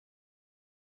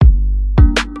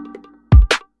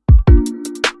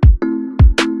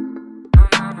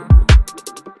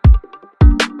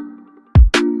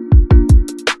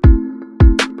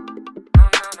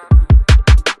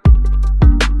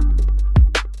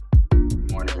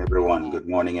Good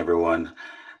morning, everyone.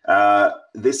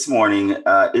 This morning,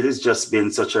 it has just been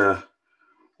such a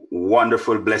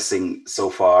wonderful blessing so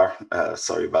far.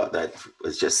 Sorry about that.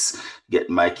 Was just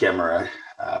getting my camera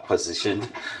positioned.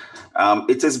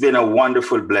 It has been a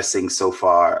wonderful blessing so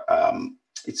far.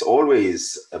 It's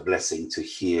always a blessing to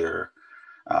hear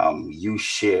you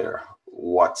share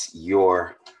what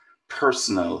your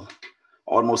personal,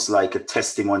 almost like a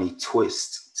testimony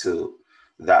twist to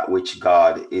that which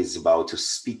God is about to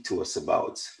speak to us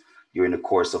about during the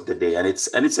course of the day. And it's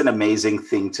an amazing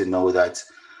thing to know that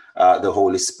the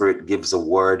Holy Spirit gives a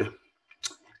word,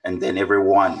 and then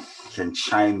everyone can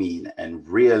chime in and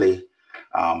really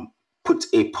put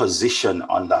a position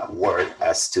on that word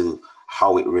as to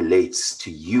how it relates to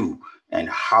you and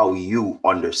how you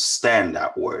understand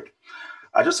that word.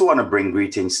 I just want to bring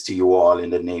greetings to you all in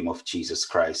the name of Jesus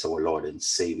Christ, our Lord and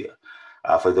Savior.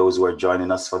 For those who are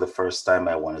joining us for the first time,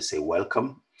 I want to say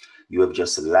welcome. You have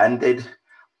just landed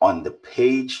on the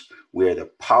page where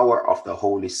the power of the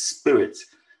Holy Spirit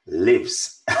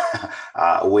lives,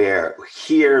 where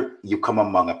here you come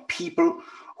among a people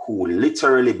who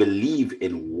literally believe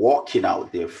in walking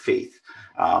out their faith.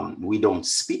 We don't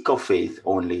speak of faith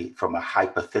only from a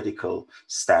hypothetical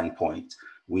standpoint.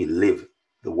 We live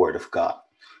the Word of God.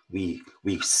 We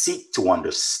seek to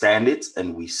understand it,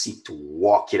 and we seek to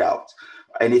walk it out.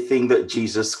 Anything that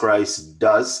Jesus Christ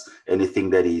does, anything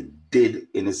that he did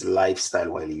in his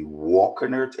lifestyle while he walked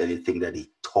on earth, anything that he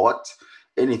taught,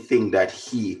 anything that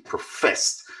he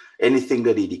professed, anything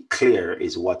that he declared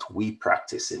is what we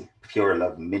practice in Pure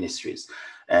Love Ministries.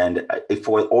 And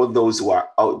for all those who are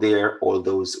out there, all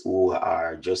those who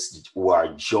are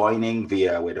joining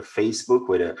via whether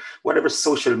Facebook, whatever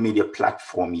social media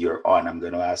platform you're on, I'm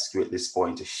going to ask you at this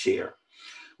point to share.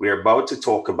 We're about to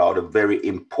talk about a very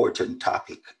important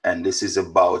topic, and this is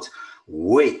about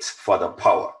wait for the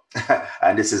power.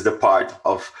 And this is the part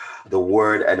of the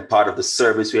word and part of the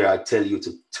service where I tell you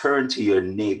to turn to your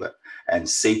neighbor and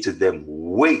say to them,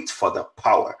 wait for the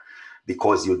power.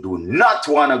 Because you do not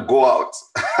want to go out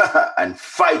and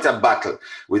fight a battle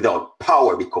without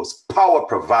power, because power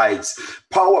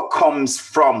comes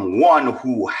from one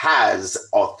who has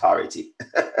authority.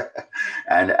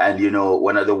 And you know,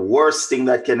 one of the worst things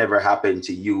that can ever happen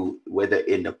to you, whether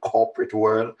in the corporate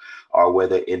world or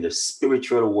whether in the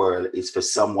spiritual world, is for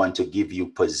someone to give you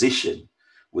position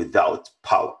without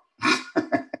power.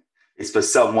 It's for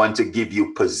someone to give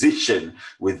you position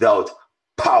without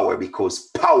power, because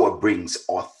power brings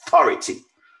authority.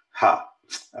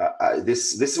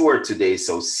 This word today is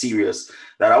so serious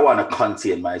that I want to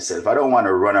contain myself. I don't want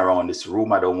to run around this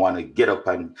room. I don't want to get up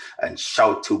and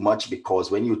shout too much, because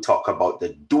when you talk about the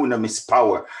dunamis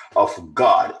power of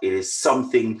God, it is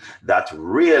something that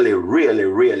really, really,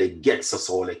 really gets us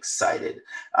all excited.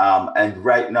 And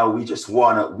right now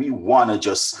we want to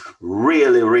just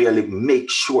really, really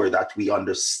make sure that we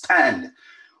understand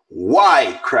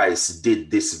why Christ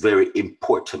did this very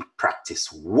important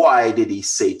practice. Why did he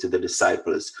say to the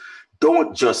disciples,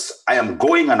 don't just, I am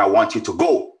going and I want you to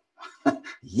go.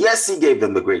 Yes, he gave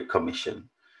them the Great Commission,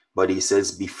 but he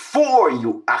says, before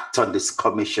you act on this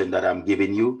commission that I'm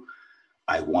giving you,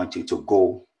 I want you to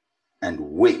go and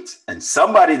wait. And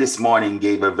somebody this morning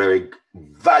gave a very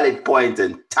valid point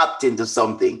and tapped into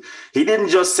something. He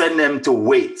didn't just send them to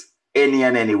wait any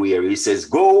and anywhere. He says,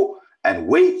 go and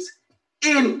wait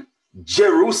in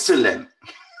Jerusalem.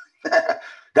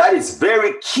 That is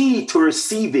very key to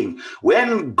receiving.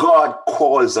 When God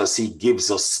calls us, he gives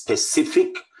us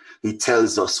specific. He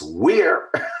tells us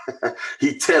where.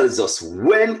 He tells us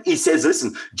when. He says,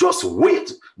 listen, just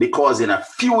wait, because in a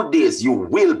few days you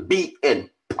will be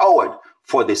empowered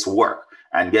for this work.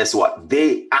 And guess what?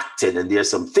 They acted, and there's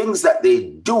some things that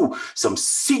they do, some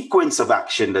sequence of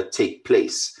action that take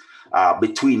place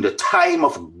between the time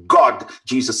of God,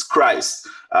 Jesus Christ,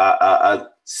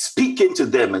 speaking to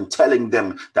them and telling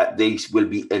them that they will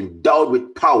be endowed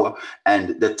with power,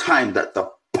 and the time that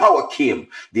the power came,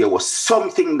 there was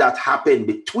something that happened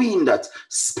between that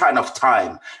span of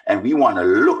time. And we want to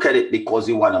look at it because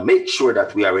we want to make sure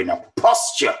that we are in a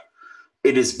posture.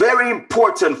 It is very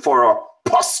important for our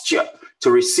posture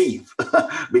to receive,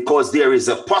 because there is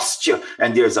a posture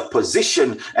and there's a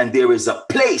position and there is a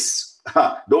place.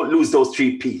 Don't lose those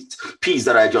three P's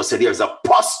that I just said. There's a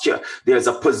posture, there's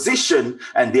a position,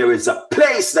 and there is a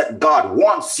place that God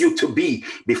wants you to be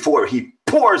before he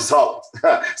pours out.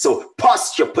 So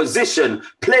posture, position,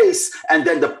 place, and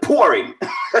then the pouring.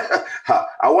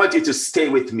 I want you to stay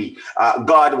with me.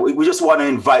 God, we just want to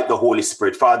invite the Holy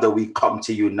Spirit. Father, we come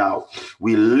to you now.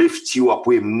 We lift you up.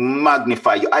 We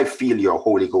magnify you. I feel your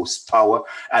Holy Ghost power.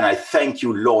 And I thank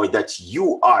you, Lord, that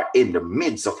you are in the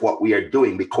midst of what we are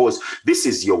doing, because this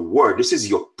is your word. This is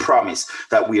your promise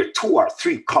that we are 2 or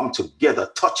 3 come together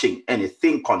touching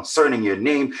anything concerning your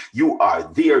name. You are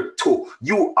there too.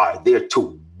 You are there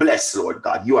to bless, Lord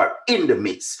God. You are in the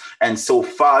midst. And so,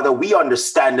 Father, we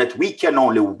understand that we can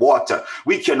only water,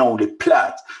 we can only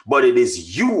plant, but it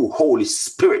is you, Holy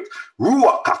Spirit,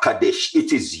 Ruach HaKodesh.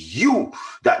 It is you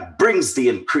that brings the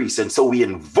increase. And so we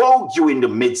invoke you in the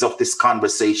midst of this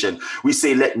conversation. We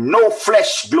say, let no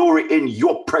flesh glory in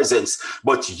your presence,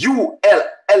 but you,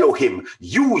 Elohim,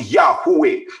 you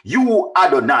Yahweh, you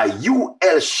Adonai, you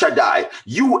El Shaddai,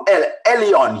 you El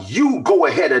Elyon, you go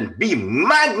ahead and be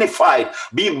magnified,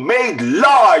 be made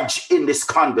large in this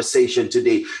conversation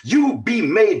today. You be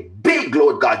made big,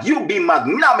 Lord God. You be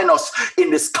magnanimous in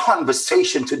this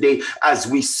conversation today as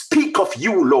we speak of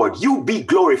you, Lord. You be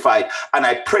glorified. And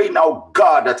I pray now,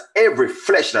 God, that every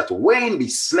flesh, that Wayne be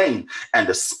slain, and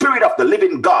the Spirit of the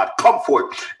living God come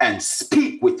forth and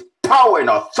speak with power and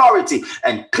authority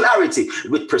and clarity,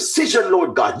 with precision,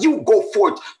 Lord God. You go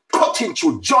forth, cutting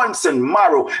through joints and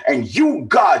marrow, and you,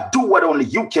 God, do what only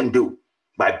you can do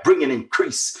by bringing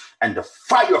increase and the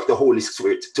fire of the Holy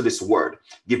Spirit to this word.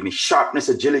 Give me sharpness,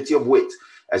 agility of wit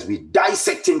as we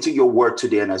dissect into your word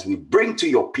today, and as we bring to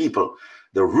your people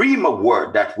the Rhema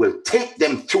word that will take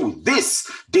them through this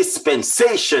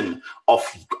dispensation of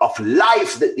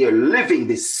life that they're living,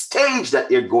 this stage that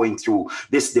they're going through,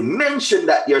 this dimension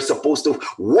that they're supposed to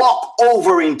walk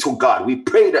over into, God. We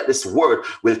pray that this word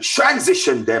will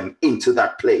transition them into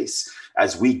that place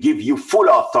as we give you full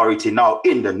authority now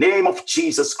in the name of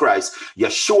Jesus Christ,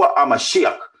 Yeshua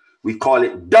HaMashiach. We call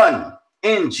it done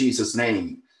in Jesus'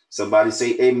 name. Somebody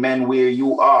say amen where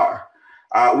you are.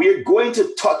 We are going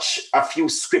to touch a few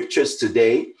scriptures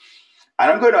today,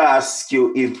 and I'm going to ask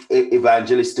you, if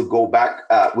Evangelist, to go back.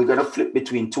 We're going to flip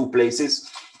between 2 places.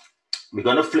 We're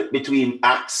going to flip between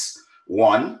Acts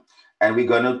 1, and we're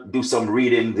going to do some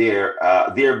reading there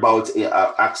about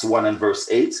Acts 1 and verse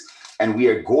 8. And we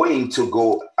are going to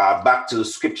go back to the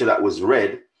scripture that was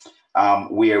read,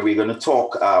 where we're going to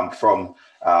talk from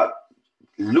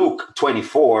Luke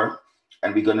 24,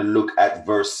 and we're going to look at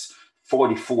verse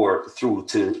 44 through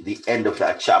to the end of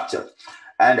that chapter.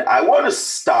 And I want to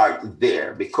start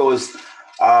there because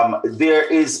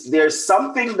there's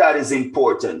something that is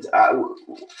important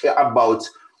about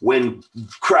when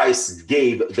Christ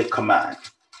gave the command.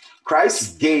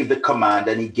 Christ gave the command,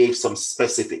 and he gave some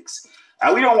specifics.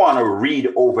 And we don't want to read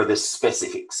over the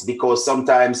specifics because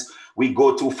sometimes we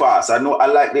go too fast. I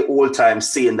like the old time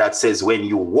saying that says, when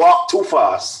you walk too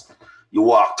fast, you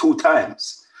walk 2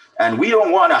 times. And we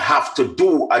don't want to have to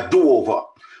do a do-over.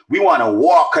 We want to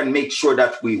walk and make sure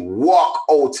that we walk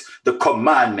out the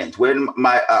commandment. When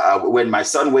my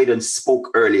son Wayden spoke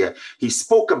earlier, he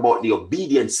spoke about the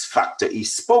obedience factor. He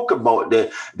spoke about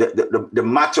the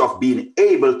matter of being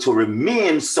able to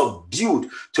remain subdued,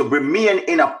 to remain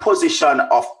in a position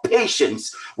of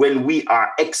patience when we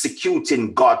are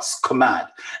executing God's command.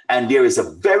 And there is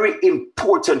a very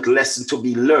important lesson to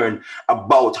be learned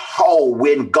about how,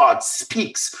 when God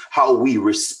speaks, how we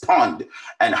respond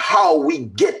and how we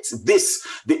get this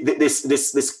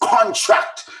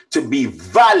contract to be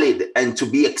valid and to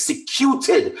be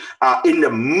executed in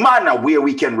the manner where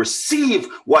we can receive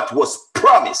what was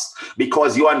promised.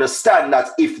 Because you understand that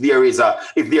if there's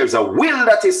a will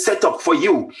that is set up for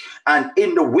you, and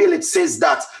in the will it says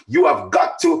that you have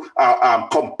got to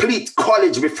complete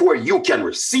college before you can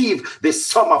receive this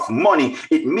sum of money,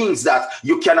 it means that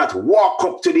you cannot walk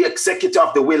up to the executor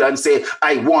of the will and say,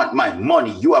 I want my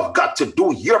money. You have got to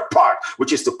do your part,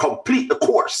 which is to complete the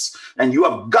course. And you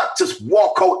have got to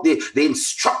walk out the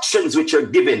instructions which are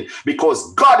given,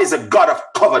 because God is a God of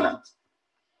covenant.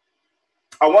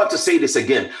 I want to say this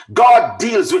again. God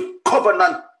deals with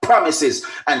covenant promises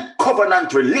and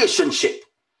covenant relationship.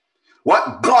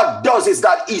 What God does is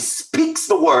that he speaks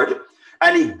the word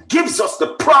and he gives us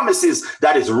the promises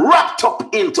that is wrapped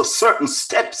up into certain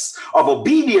steps of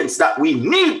obedience that we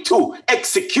need to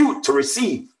execute to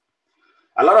receive.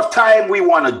 A lot of time we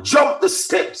want to jump the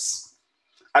steps.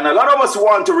 And a lot of us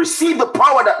want to receive the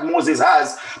power that Moses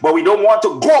has, but we don't want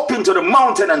to go up into the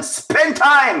mountain and spend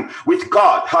time with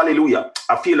God. Hallelujah.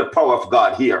 I feel the power of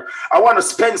God here. I want to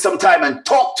spend some time and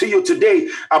talk to you today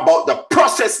about the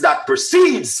process that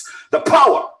precedes the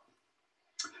power.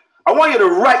 I want you to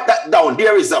write that down.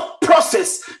 There is a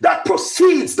process that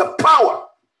precedes the power.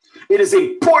 It is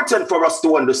important for us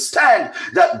to understand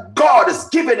that God has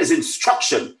given his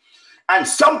instruction. And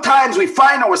sometimes we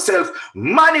find ourselves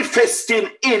manifesting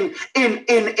in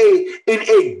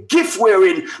a gift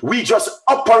wherein we just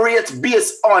operate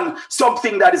based on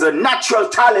something that is a natural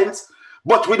talent,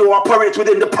 but we don't operate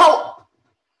within the power.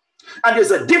 And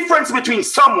there's a difference between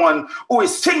someone who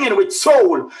is singing with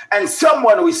soul and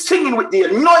someone who is singing with the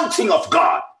anointing of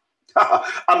God.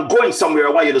 I'm going somewhere.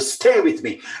 I want you to stay with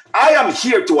me. I am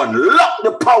here to unlock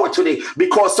the power today,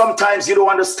 because sometimes you don't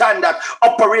understand that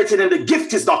operating in the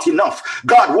gift is not enough.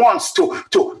 God wants to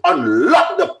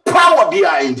unlock the power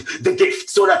behind the gift,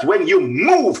 so that when you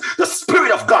move, the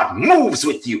Spirit of God moves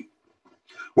with you.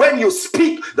 When you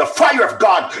speak, the fire of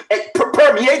God, it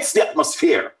permeates the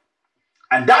atmosphere.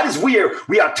 And that is where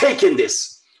we are taking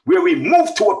this, where we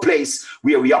move to a place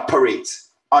where we operate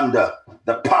under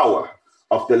the power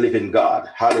of the living God.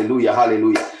 Hallelujah,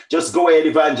 hallelujah. Just go ahead,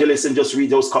 evangelist, and just read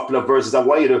those couple of verses. I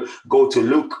want you to go to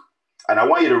Luke, and I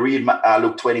want you to read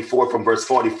Luke 24 from verse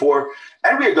 44,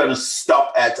 and we're going to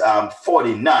stop at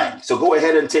 49. So go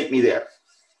ahead and take me there.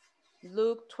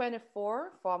 Luke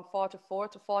 24 from 44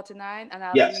 to 49, and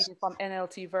I'll Yes. read it from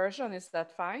NLT version. Is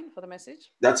that fine for the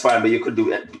message? That's fine, but you could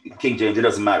do King James. It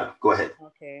doesn't matter. Go ahead.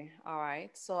 Okay, all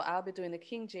right. So I'll be doing the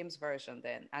King James version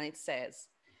then, and it says,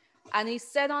 "And he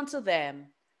said unto them,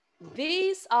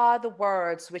 These are the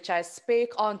words which I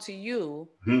spake unto you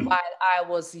while I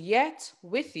was yet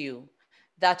with you,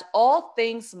 that all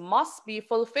things must be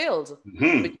fulfilled,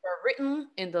 which were written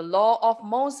in the law of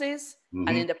Moses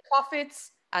and in the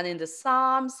prophets and in the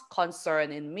Psalms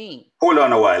concerning me." Hold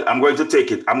on a while. I'm going to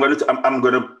take it. I'm going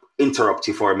to interrupt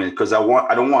you for a minute, because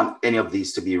I don't want any of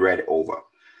these to be read over.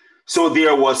 So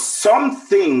there was some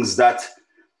things that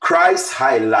Christ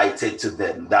highlighted to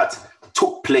them that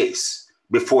took place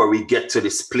before we get to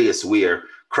this place where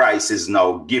Christ is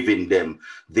now giving them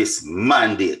this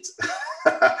mandate,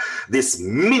 this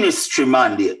ministry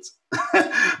mandate.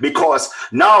 Because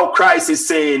now Christ is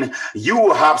saying,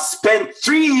 you have spent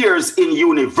 3 years in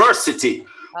university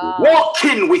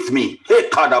walking with me.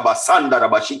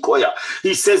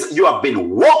 He says, you have been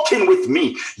walking with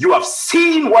me. You have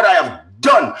seen what I have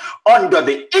done under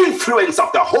the influence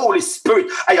of the Holy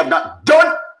Spirit. I have not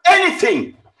done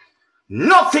anything.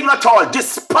 Nothing at all,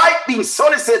 despite being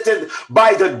solicited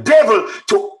by the devil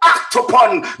to act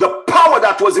upon the power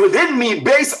that was within me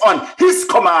based on his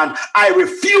command. I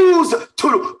refuse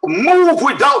to move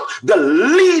without the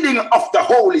leading of the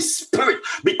Holy Spirit,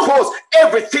 because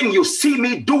everything you see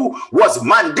me do was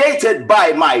mandated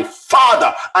by my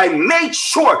Father. I made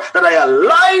sure that I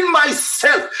align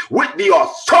myself with the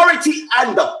authority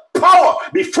and the power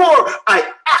before I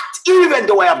act, even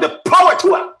though I have the power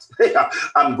to act.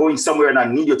 I'm going somewhere, and I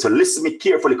need you to listen to me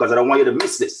carefully, because I don't want you to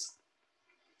miss this.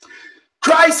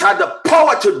 Christ had the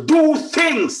power to do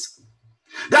things.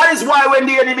 That is why when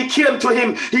the enemy came to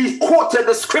him, he quoted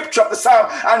the scripture of the Psalm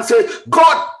and said,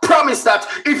 God promised that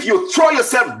if you throw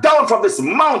yourself down from this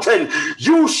mountain,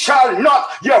 your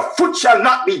foot shall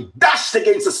not be dashed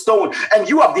against a stone, and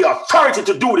you have the authority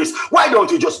to do this. Why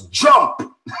don't you just jump?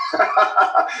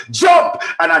 Jump.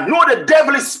 And I know the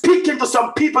devil is speaking to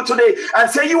some people today and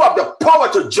say, you have the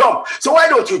power to jump, so why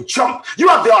don't you jump? You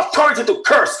have the authority to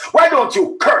curse, why don't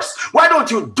you curse? Why don't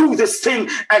you do this thing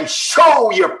and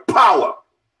show your power?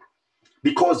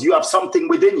 Because you have something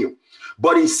within you.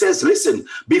 But he says, listen,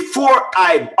 before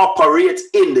I operate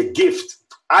in the gift,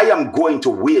 I am going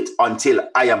to wait until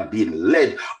I am being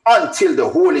led, until the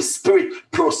Holy Spirit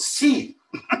proceed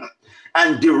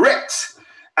and direct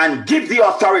and give the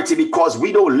authority, because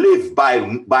we don't live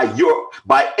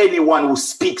by anyone who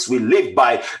speaks. We live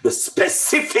by the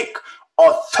specific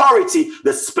authority,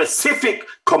 the specific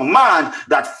command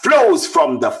that flows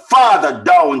from the Father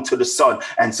down to the Son.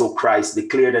 And so Christ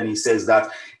declared, and he says that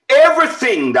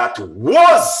everything that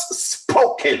was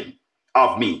spoken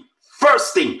of me,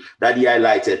 first thing that he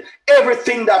highlighted,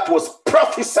 everything that was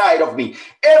prophesied of me,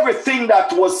 everything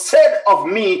that was said of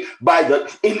me by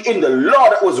in the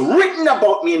law, that was written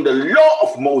about me in the law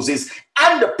of Moses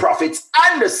and the prophets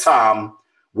and the Psalm,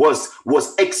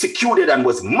 was executed and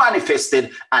was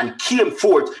manifested and came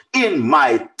forth in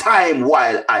my time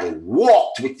while I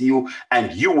walked with you,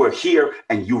 and you were here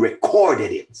and you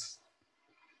recorded it.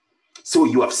 So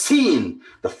you have seen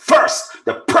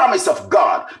the promise of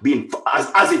God being,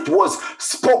 as it was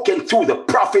spoken through the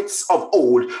prophets of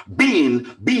old, being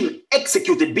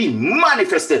executed, being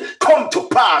manifested, come to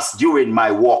pass during my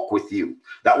walk with you.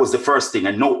 That was the first thing.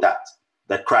 And note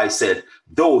that Christ said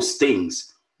those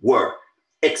things were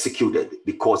executed,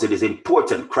 because it is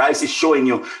important. Christ is showing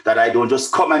you that I don't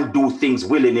just come and do things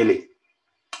willy-nilly.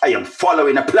 I am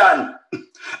following a plan.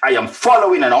 I am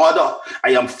following an order.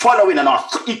 I am following an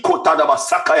authority.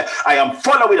 I am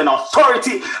following an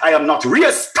authority. I am not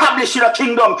re-establishing a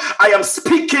kingdom. I am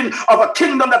speaking of a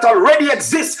kingdom that already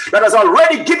exists, that has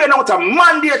already given out a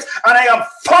mandate, and I am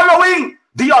following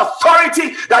the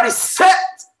authority that is set.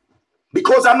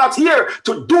 Because I'm not here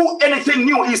to do anything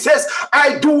new. He says,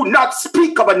 I do not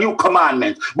speak of a new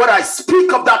commandment, but I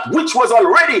speak of that which was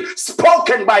already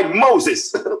spoken by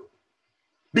Moses.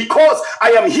 Because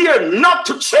I am here not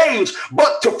to change,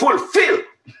 but to fulfill.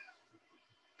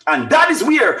 And that is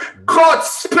where God's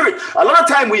Spirit, a lot of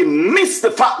time we miss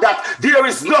the fact that there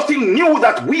is nothing new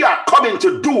that we are coming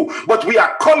to do, but we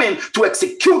are coming to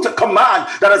execute a command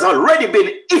that has already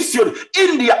been issued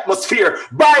in the atmosphere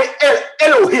by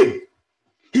Elohim.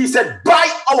 He said, by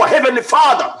our Heavenly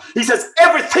Father. He says,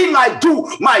 everything I do,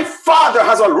 my Father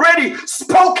has already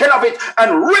spoken of it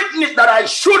and written it that I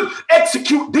should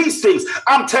execute these things.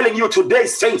 I'm telling you today,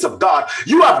 saints of God,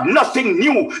 you have nothing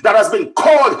new that has been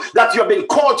called, that you have been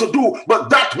called to do, but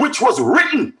that which was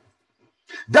written.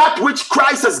 That which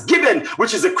Christ has given,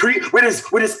 which is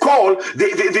called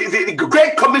the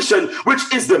Great Commission,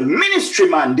 which is the ministry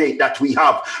mandate that we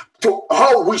have to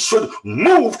how we should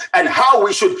move and how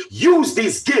we should use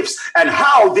these gifts and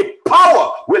how the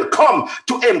power will come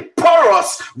to empower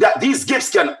us that these gifts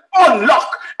can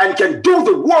unlock and can do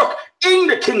the work in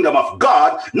the kingdom of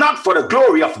God, not for the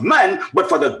glory of man, but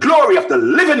for the glory of the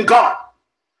living God.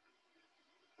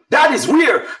 That is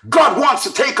where God wants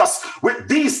to take us with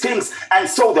these things. And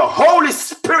so the Holy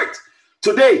Spirit,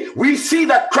 today, we see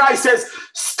that Christ says,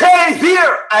 stay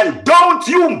here and don't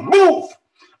you move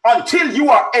until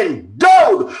you are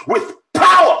endowed with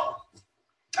power.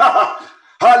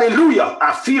 Hallelujah.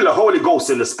 I feel the Holy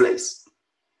Ghost in this place.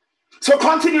 So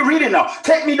continue reading now.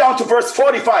 Take me down to verse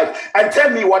 45 and tell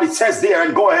me what it says there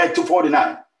and go ahead to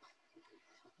 49.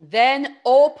 Then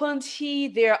opened he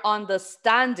their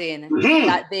understanding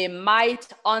that they might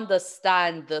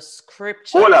understand the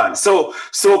scripture. Hold on. So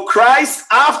Christ,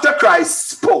 after Christ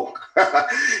spoke,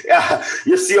 yeah,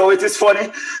 you see how it is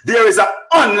funny? There is an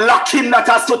unlocking that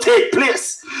has to take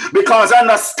place, because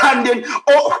understanding,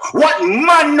 what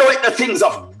man knoweth the things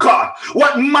of God,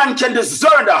 what man can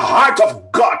discern the heart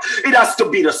of God. It has to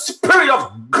be the Spirit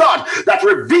of God that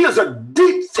reveals the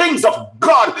deep things of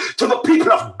God to the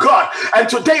people of God. And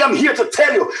today I'm here to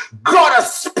tell you, God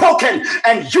has spoken,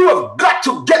 and you have got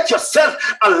to get yourself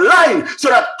aligned so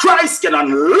that Christ can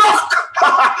unlock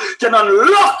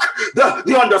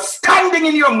the understanding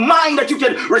in your mind, that you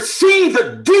can receive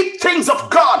the deep things of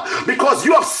God, because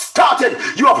you have started,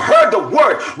 you have heard the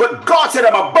word, but God said,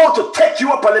 I'm about to take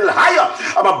you up a little higher.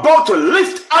 I'm about to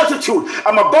lift altitude.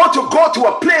 I'm about to go to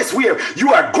a place where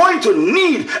you are going to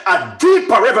need a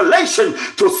deeper revelation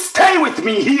to stay with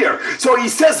me here. So he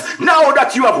says, now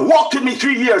that you have walked with me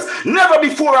 3 years, never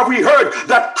before have we heard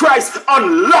that Christ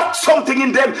unlocked something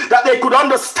in them that they could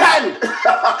understand.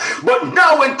 But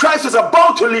now when Christ was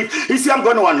about to leave, he said, I'm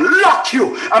going to unlock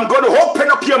you. I'm going to open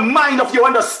up your mind of your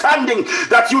understanding,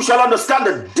 that you shall understand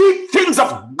the deep things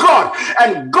of God.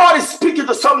 And God is speaking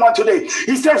to someone today.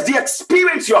 He says, the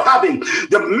experience you're having,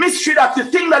 the mystery, that the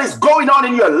thing that is going on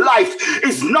in your life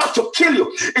is not to kill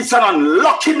you. It's an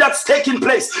unlocking that's taking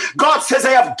place. God says,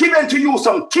 I have given to you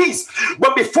some keys,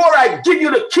 but before I give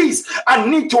you the keys, I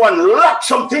need to unlock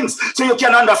some things so you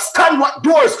can understand what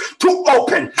doors to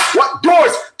open, what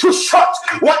doors to shut,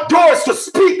 what doors to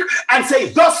speak and say,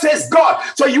 thus says God.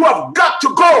 So you have got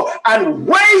to go and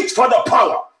wait for the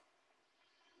power.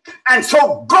 And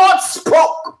so God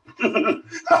spoke.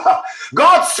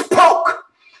 God spoke.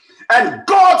 And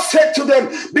God said to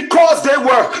them, because they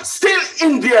were still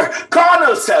in their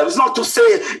carnal selves, not to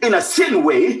say in a sin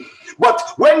way, but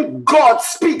when God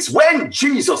speaks, when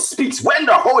Jesus speaks, when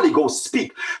the Holy Ghost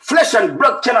speaks, flesh and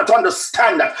blood cannot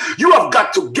understand that. You have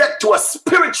got to get to a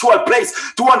spiritual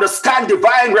place to understand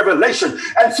divine revelation.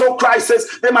 And so Christ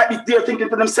says, they might be there thinking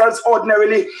to themselves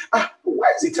ordinarily,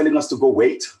 why is he telling us to go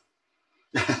wait?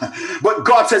 But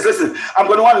God says, listen, I'm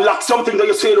going to unlock something that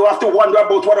you say you don't have to wonder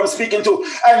about what I'm speaking to.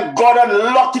 And God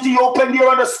unlocked it. He opened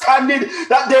your understanding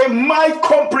that they might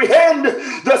comprehend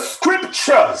the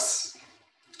scriptures.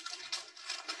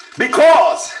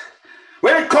 Because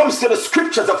when it comes to the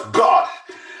scriptures of God,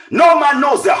 no man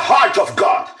knows the heart of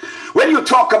God. When you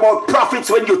talk about prophets,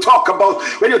 when you talk about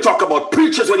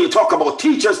preachers, when you talk about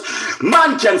teachers,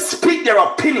 man can speak their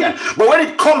opinion. But when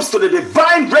it comes to the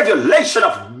divine revelation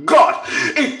of God,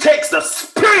 it takes the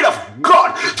Spirit of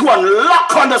God to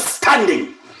unlock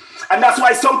understanding. And that's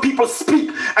why some people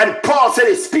speak, and Paul said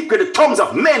they speak with the tongues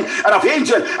of men and of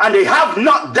angels, and they have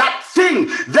not that thing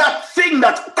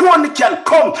that only can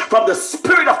come from the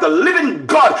Spirit of the living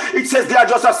God. It says they are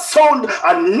just a sound,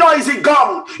 a noisy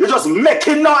gong. You're just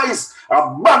making noise, a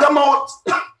bergamot.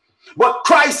 But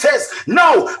Christ says,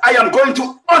 no, I am going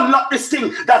to unlock this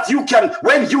thing that you can,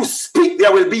 when you speak,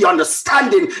 there will be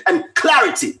understanding and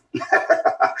clarity.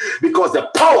 Because the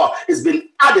power is being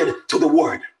added to the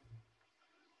word.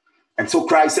 And so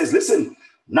Christ says, listen,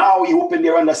 now you open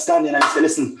their understanding and say,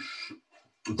 listen,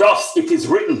 thus it is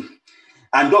written,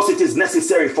 and thus it is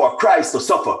necessary for Christ to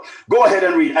suffer. Go ahead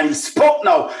and read. And he spoke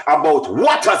now about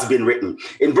what has been written.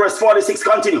 In verse 46,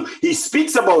 continue. He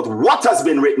speaks about what has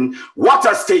been written, what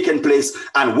has taken place,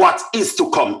 and what is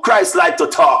to come. Christ liked to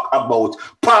talk about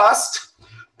past,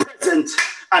 present,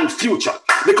 and future,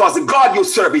 because the God you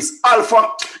serve is Alpha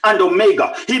and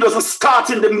Omega. He doesn't start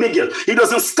in the middle. He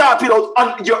doesn't start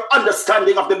without your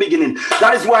understanding of the beginning.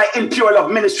 That is why in Pure Love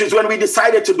Ministries, when we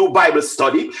decided to do Bible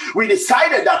study, we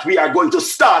decided that we are going to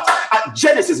start at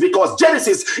Genesis, because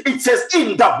Genesis, it says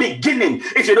in the beginning.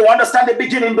 If you don't understand the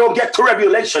beginning, don't get to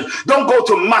Revelation. Don't go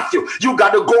to Matthew. You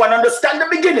got to go and understand the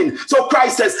beginning. So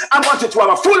Christ says, I want you to have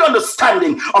a full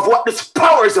understanding of what this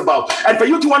power is about. And for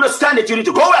you to understand it, you need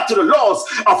to go back to the laws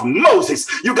of Moses.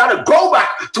 You got to go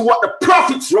back to what the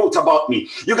prophets wrote about me.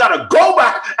 You got to go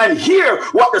back and hear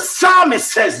what the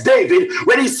psalmist says, David,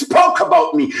 when he spoke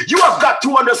about me. You have got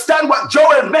to understand what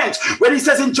Joel meant when he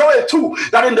says in Joel 2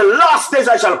 that in the last days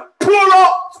I shall pour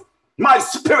out my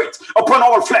spirit upon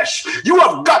all flesh. You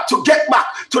have got to get back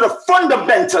to the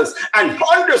fundamentals and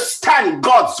understand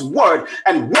God's word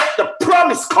and what the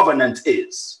promised covenant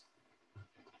is.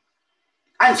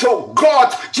 And so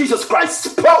God, Jesus Christ,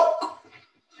 spoke.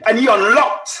 And he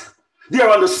unlocked their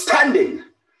understanding.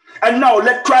 And now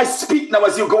let Christ speak now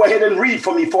as you go ahead and read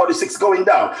for me 46 going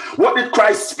down. What did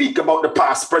Christ speak about the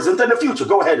past, present, and the future?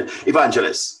 Go ahead,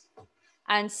 evangelist.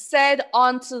 And said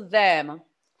unto them,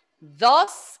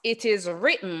 thus it is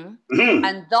written,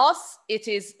 and thus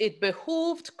it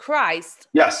behooved Christ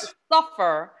to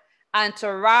suffer and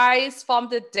to rise from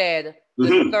the dead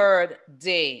the third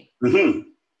day.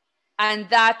 And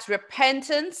that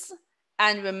repentance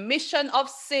and remission of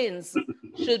sins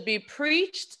should be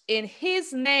preached in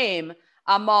his name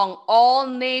among all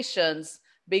nations,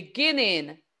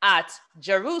 beginning at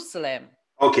Jerusalem.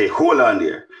 Okay, hold on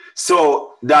there.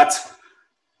 So that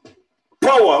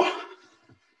power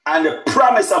and the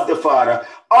promise of the Father,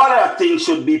 all that things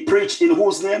should be preached in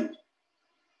whose name?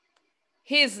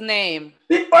 His name.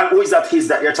 And who is that his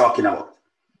that you're talking about?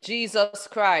 Jesus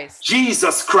Christ.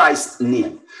 Jesus Christ's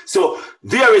name. So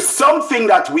there is something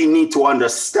that we need to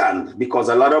understand, because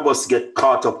a lot of us get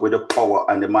caught up with the power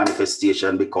and the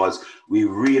manifestation because we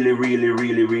really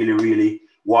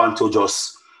want to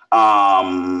just, I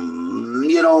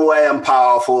am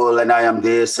powerful and I am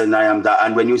this and I am that.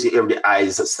 And when you see every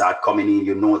eyes start coming in,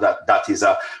 you know that that is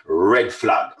a red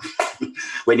flag.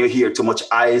 When you hear too much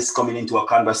eyes coming into a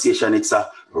conversation, it's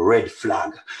a red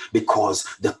flag, because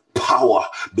the power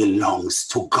belongs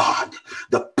to God.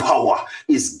 The power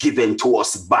is given to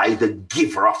us by the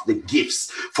giver of the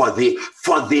gifts for the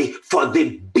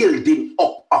building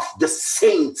up of the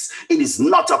saints. It is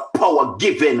not a power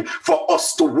given for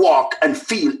us to walk and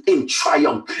feel in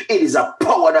triumph. It is a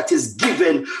power that is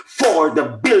given for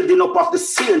the building up of the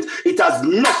saints. It has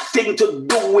nothing to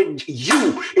do with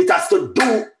you. It has to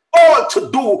do all to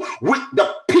do with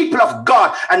the people of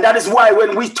God. And that is why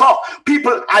when we talk,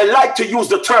 I like to use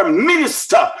the term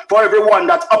minister for everyone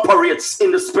that operates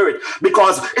in the spirit,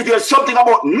 because if there's something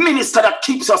about minister that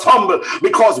keeps us humble,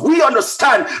 because we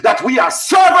understand that we are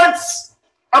servants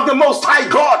of the Most High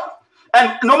God.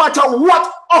 And no matter what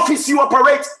office you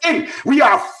operate in, we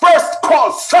are first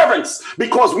called servants,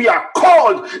 because we are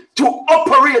called to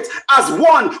operate as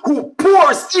one who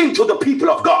pours into the people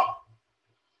of God.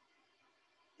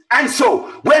 And so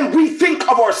when we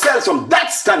think of ourselves from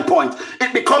that standpoint,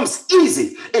 it becomes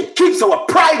easy. It keeps our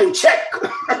pride in check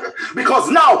because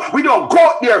now we don't go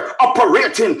out there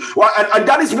operating. And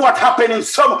that is what happened in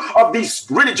some of these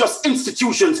religious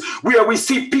institutions where we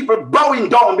see people bowing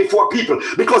down before people,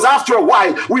 because after a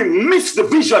while we miss the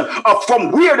vision of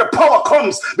from where the power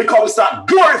comes, because we start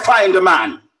glorifying the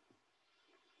man.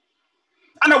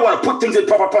 And I want to put things in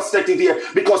proper perspective here,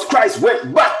 because Christ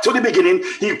went back to the beginning.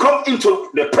 He come into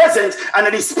the present, and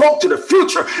then he spoke to the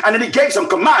future, and then he gave some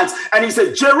commands, and he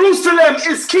said, Jerusalem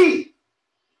is key.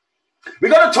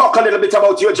 We're going to talk a little bit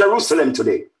about your Jerusalem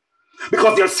today,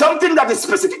 because there's something that is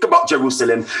specific about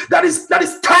Jerusalem that is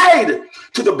tied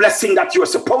to the blessing that you're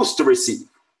supposed to receive.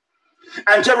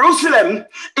 And Jerusalem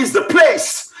is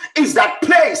that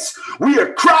place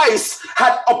where Christ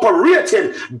had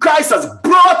operated. Christ has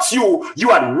brought you. You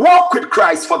had walked with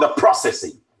Christ for the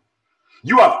processing.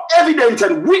 You have evidence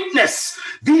and witness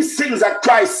these things that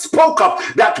Christ spoke of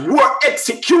that were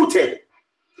executed.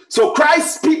 So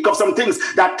Christ speak of some things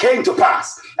that came to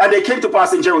pass, and they came to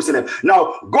pass in Jerusalem.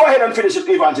 Now, go ahead and finish it,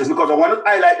 Evangelist, because I want to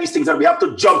highlight these things, and we have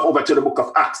to jump over to the book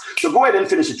of Acts. So go ahead and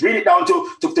finish it. Read it down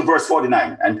to verse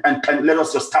 49, and let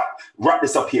us just wrap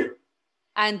this up here.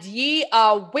 And ye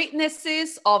are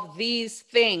witnesses of these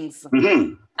things.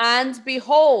 Mm-hmm. And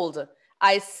behold,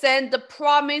 I send the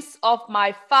promise of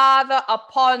my Father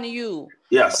upon you.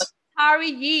 Yes. But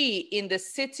tarry ye in the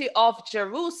city of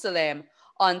Jerusalem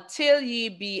until ye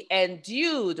be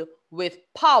endued with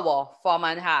power from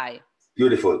on high.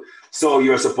 Beautiful. So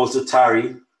you're supposed to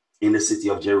tarry in the city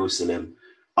of Jerusalem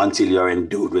until you're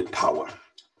endued with power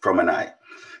from on high.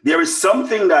 There is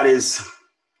something that is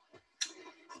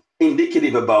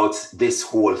indicative about this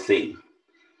whole thing.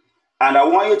 And I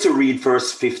want you to read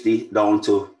verse 50 down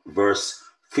to verse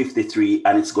 53,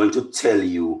 and it's going to tell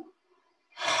you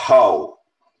how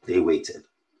they waited.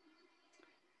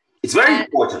 It's very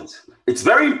important. It's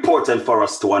very important for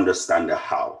us to understand the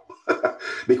how.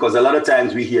 Because a lot of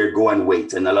times we hear go and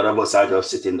wait, and a lot of us are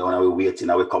just sitting down and we're waiting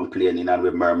and we're complaining and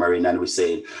we're murmuring and we're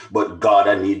saying, but God,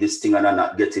 I need this thing and I'm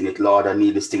not getting it. Lord, I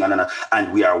need this thing and I'm not.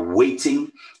 And we are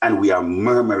waiting and we are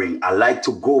murmuring. I like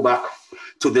to go back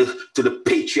to the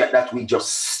patriot that we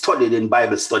just studied in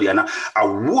Bible study. And I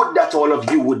would that all of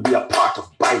you would be a part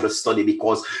of Bible study,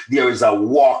 because there is a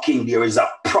walking, there is a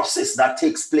process that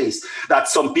takes place that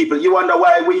some people, you wonder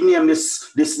why we name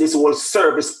this whole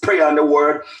service prayer and the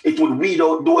word. It would weed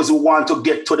out those who want to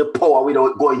get to the power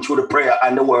without going through the prayer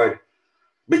and the word,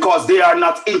 because they are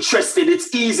not interested.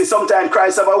 It's easy. Sometimes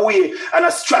Christ have a way and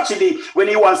a strategy when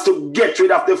he wants to get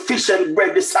rid of the fish and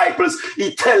bread disciples.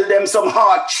 He tell them some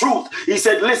hard truth. He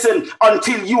said, listen,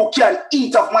 until you can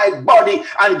eat of my body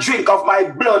and drink of my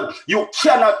blood, you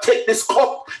cannot take this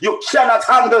cup. You cannot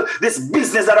handle this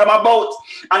business that I'm about.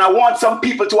 And I want some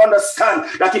people to understand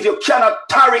that if you cannot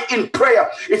tarry in prayer,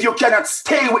 if you cannot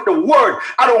stay with the word,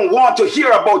 I don't want to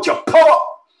hear about your power.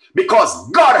 Because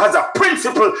God has a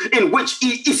principle in which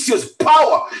he issues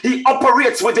power. He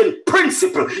operates within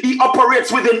principle. He operates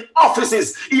within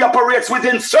offices. He operates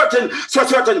within certain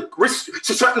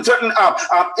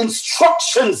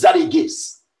instructions that he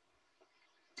gives.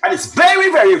 And it's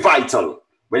very, very vital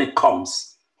when it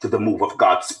comes to the move of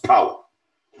God's power.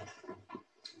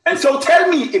 And so tell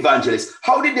me, evangelist,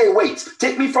 how did they wait?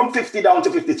 Take me from 50 down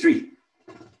to 53.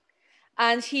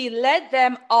 And he led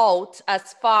them out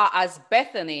as far as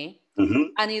Bethany,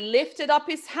 and he lifted up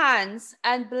his hands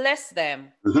and blessed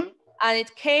them. And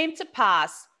it came to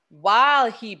pass, while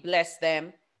he blessed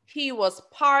them, he was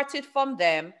parted from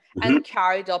them and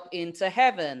carried up into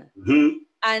heaven.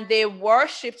 And they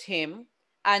worshipped him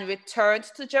and returned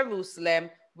to Jerusalem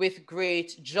with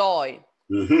great joy,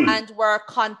 and were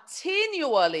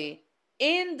continually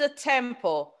in the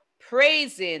temple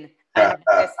praising and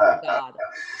blessing God.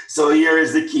 So here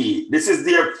is the key. This is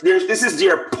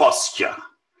their posture.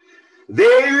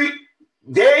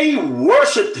 They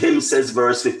worshipped him, says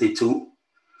verse 52,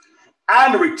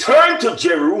 and returned to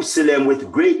Jerusalem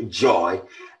with great joy,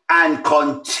 and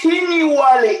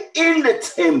continually in the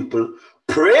temple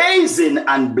praising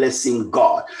and blessing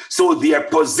God. So their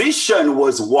position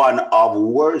was one of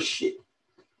worship.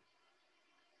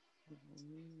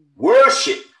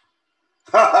 Worship.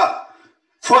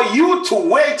 For you to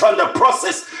wait on the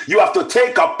process, you have to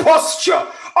take a posture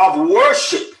of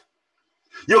worship.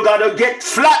 You got to get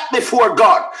flat before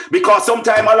God, because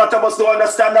sometimes a lot of us don't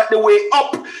understand that the way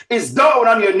up is down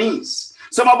on your knees.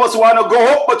 Some of us want to go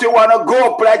up, but we want to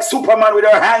go up like Superman with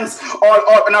our hands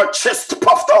or and our chest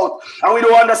puffed out. And we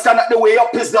don't understand that the way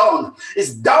up is down. It's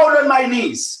down on my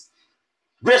knees.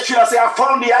 Grace should I say, I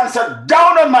found the answer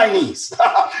down on my knees.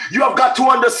 You have got to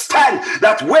understand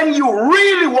that when you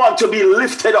really want to be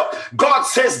lifted up, God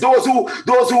says those who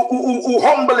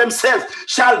humble themselves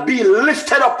shall be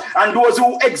lifted up, and those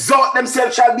who exalt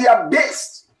themselves shall be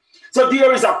abased. So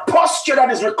there is a posture that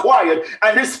is required,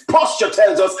 and this posture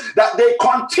tells us that they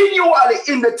continually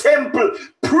in the temple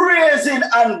praising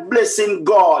and blessing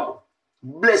God.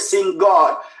 Blessing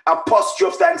God, a posture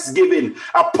of thanksgiving,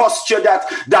 a posture that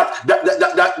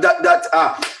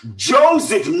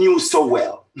Joseph knew so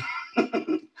well.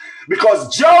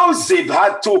 Because Joseph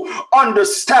had to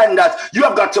understand that you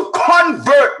have got to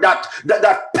convert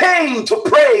that pain to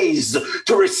praise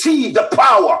to receive the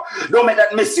power. Don't make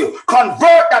that miss you.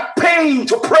 Convert that pain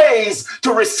to praise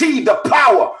to receive the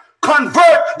power.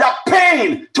 Convert that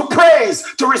pain to praise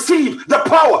to receive the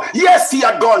power. Yes, he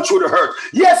had gone through the hurt.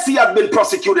 Yes, he had been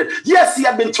prosecuted. Yes, he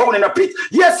had been thrown in a pit.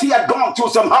 Yes, he had gone through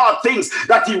some hard things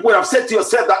that he would have said to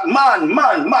yourself that, man,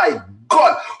 my God,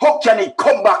 God, how can he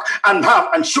come back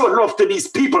and show love to these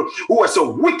people who are so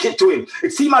wicked to him?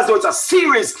 It seems as though it's a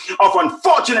series of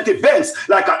unfortunate events,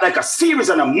 like a series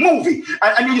and a movie.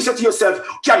 And you say to yourself,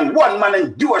 can one man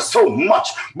endure so much?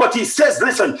 But he says,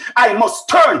 listen, I must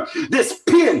turn this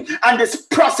pain and this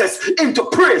process into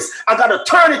praise. I got to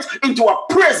turn it into a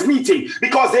praise meeting,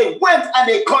 because they went and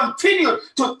they continued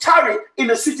to tarry in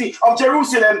the city of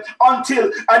Jerusalem until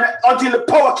the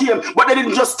power came. But they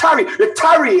didn't just tarry. The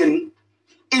tarrying,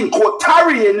 in quote,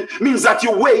 tarrying means that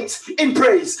you wait in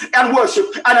praise and worship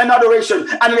and an adoration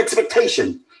and an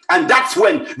expectation. And that's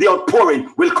when the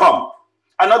outpouring will come.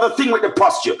 Another thing with the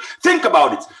posture. Think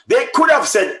about it. They could have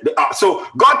said, so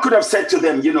God could have said to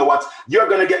them, you know what, you're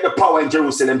going to get the power in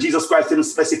Jerusalem. Jesus Christ didn't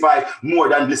specify more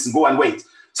than, listen, go and wait.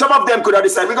 Some of them could have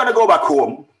decided, we're going to go back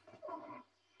home.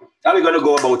 And we're going to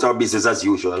go about our business as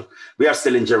usual. We are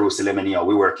still in Jerusalem anyhow.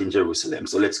 We work in Jerusalem.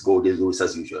 So let's go do this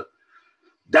as usual.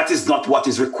 That is not what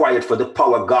is required for the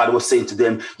power. God was saying to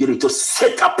them, you need to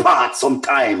set apart some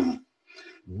time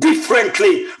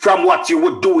differently from what you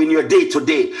would do in your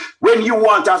day-to-day. When you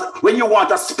want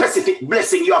a specific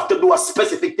blessing, you have to do a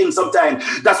specific thing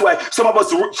sometimes. That's why some of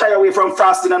us shy away from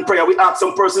fasting and prayer. We ask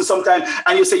some person sometimes,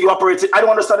 and you say you operate. I don't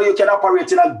understand how you can operate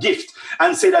in a gift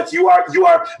and say that you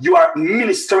are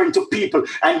ministering to people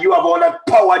and you have all that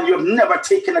power, and you have never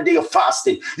taken a day of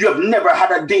fasting. You have never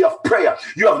had a day of prayer.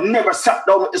 You have never sat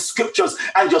down with the scriptures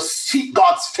and just seek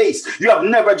God's face. You have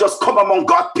never just come among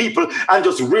God's people and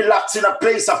just relax in a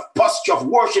place of posture of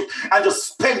worship and just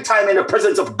spend time in the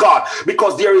presence of God,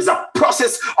 because there is a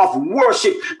process of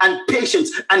worship and patience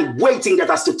and waiting that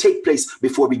has to take place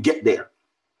before we get there.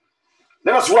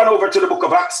 Let us run over to the book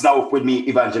of Acts now with me,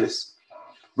 evangelist.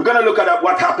 We're going to look at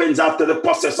what happens after the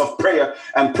process of prayer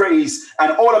and praise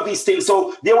and all of these things.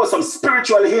 So there were some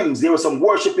spiritual hymns, there was some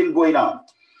worshiping going on.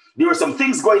 There were some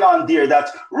things going on there that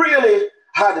really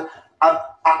had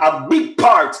a big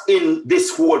part in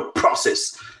this whole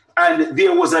process. And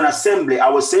there was an assembly. I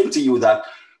was saying to you that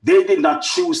they did not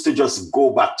choose to just go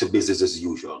back to business as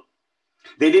usual.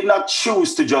 They did not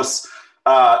choose to just,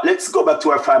 let's go back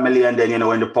to our family, and then,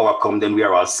 when the power comes, then we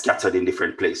are all scattered in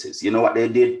different places. You know what they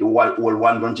did? The whole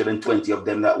 120 of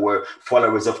them that were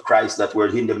followers of Christ, that were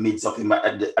in the midst of him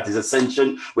at his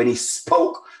ascension, when he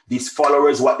spoke, these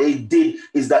followers, what they did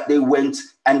is that they went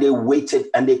and they waited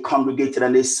and they congregated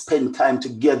and they spent time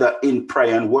together in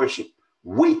prayer and worship,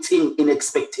 waiting in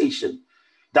expectation.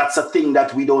 That's a thing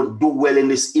that we don't do well in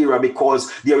this era,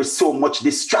 because there is so much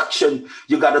distraction.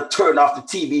 You got to turn off the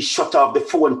TV, shut off the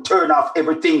phone, turn off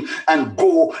everything, and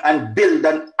go and build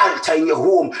an altar in your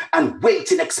home and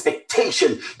wait in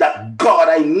expectation that, God,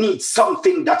 I need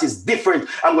something that is different.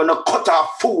 I'm going to cut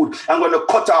off food. I'm going to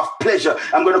cut off pleasure.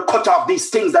 I'm going to cut off these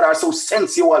things that are so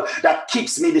sensual that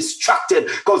keeps me distracted,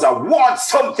 because I want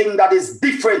something that is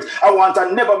different. I want a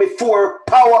never before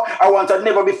power. I want a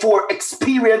never before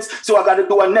experience. So I got to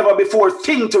do a never before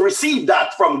thing to receive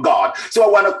that from God. So I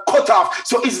want to cut off.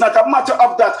 So it's not a matter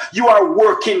of that you are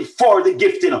working for the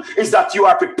gift, it's that you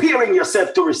are preparing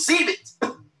yourself to receive it,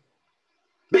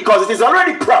 because it is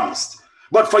already promised.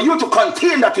 But for you to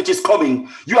contain that which is coming,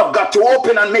 you have got to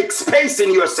open and make space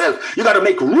in yourself. You got to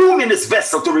make room in this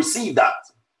vessel to receive that.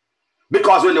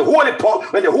 Because when the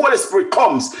Holy Spirit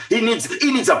comes, he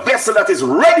needs a vessel that is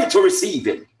ready to receive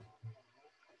him.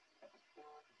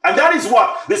 And that is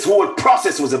what this whole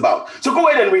process was about. So go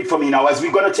ahead and read for me now, as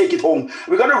we're going to take it home.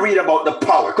 We're going to read about the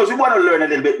power, because we want to learn a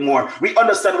little bit more. We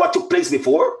understand what took place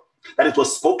before, that it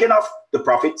was spoken of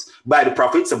by the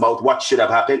prophets about what should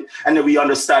have happened. And then we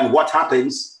understand what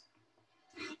happens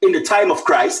in the time of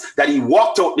Christ, that he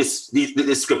walked out the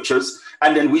scriptures.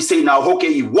 And then we say now,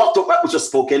 okay, he walked up that which was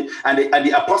spoken, and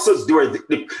the apostles,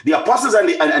 the apostles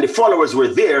and the followers were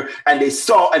there, and they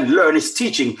saw and learned his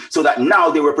teaching, so that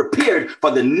now they were prepared for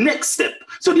the next step.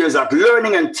 So there's a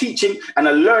learning and teaching, and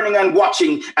a learning and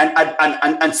watching,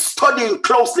 and studying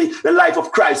closely the life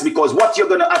of Christ, because what you're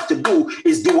going to have to do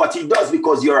is do what he does,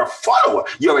 because you're a follower,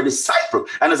 you're a disciple,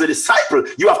 and as a disciple,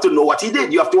 you have to know what he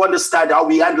did. You have to understand how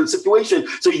we handle situations.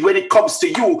 So when it comes to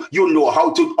you, you know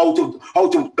how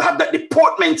to have that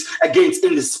deportment against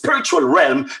in the spiritual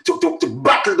realm to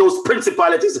battle those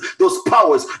principalities, those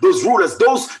powers, those rulers,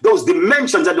 those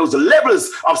dimensions and those levels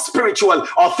of spiritual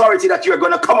authority that you're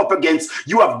going to come up against.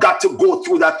 You have got to go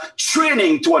through that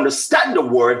training to understand the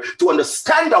word, to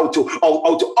understand how to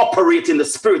operate in the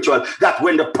spiritual, that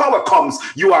when the power comes,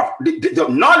 you have the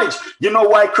knowledge. You know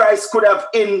why Christ could have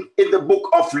in the book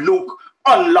of Luke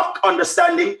unlock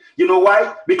understanding? You know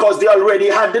why? Because they already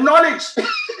had the knowledge.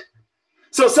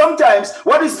 So sometimes,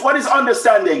 what is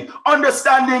understanding?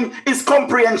 Understanding is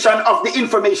comprehension of the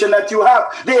information that you have.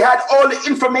 They had all the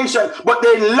information, but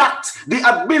they lacked the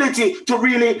ability to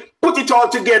really put it all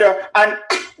together and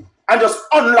just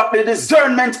unlock the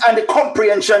discernment and the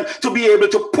comprehension to be able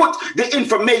to put the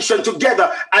information together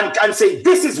and say,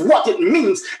 this is what it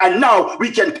means. And now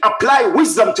we can apply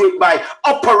wisdom to it by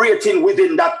operating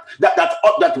within that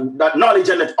knowledge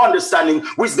and that understanding.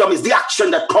 Wisdom is the action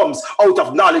that comes out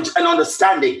of knowledge and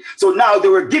understanding. So now they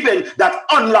were given that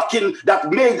unlocking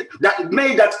that made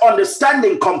that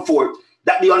understanding come forth.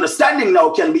 That the understanding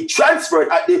now can be transferred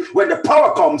when the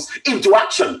power comes into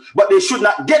action. But they should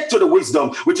not get to the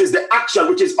wisdom, which is the action,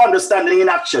 which is understanding in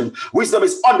action. Wisdom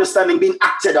is understanding being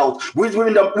acted out.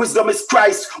 Wisdom is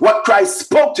Christ, what Christ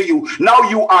spoke to you. Now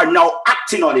you are now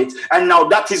acting on it. And now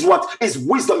that is what is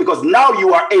wisdom, because now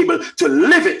you are able to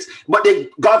live it. But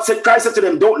Christ said to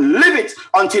them, don't live it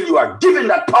until you are given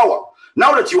that power.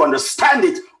 Now that you understand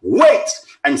it, wait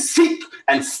and seek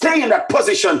and stay in that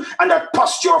position and that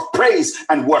posture of praise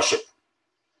and worship.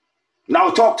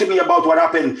 Now talk to me about what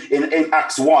happened in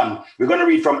Acts 1. We're going to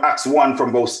read from Acts 1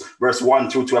 from verse 1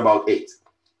 through to about 8.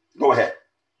 Go ahead.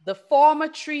 The former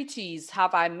treatise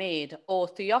have I made, O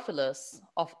Theophilus,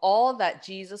 of all that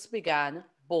Jesus began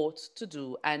both to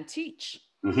do and teach,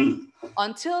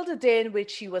 until the day in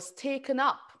which he was taken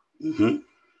up.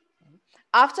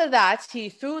 After that, he,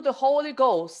 through the Holy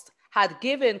Ghost, had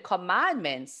given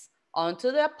commandments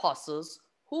unto the apostles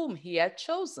whom he had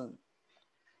chosen,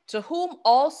 to whom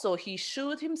also he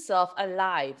shewed himself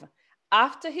alive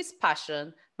after his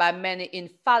passion by many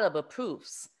infallible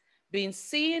proofs, being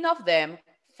seen of them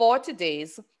 40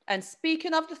 days, and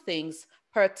speaking of the things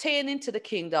pertaining to the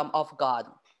kingdom of God.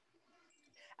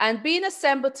 And being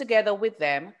assembled together with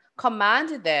them,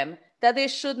 commanded them that they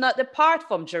should not depart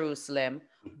from Jerusalem,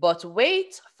 but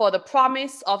wait for the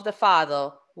promise of the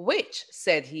Father, which,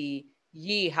 said he,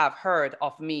 ye have heard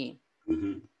of me.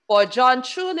 For John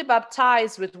truly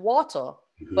baptized with water,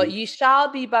 but ye shall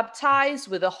be baptized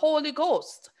with the Holy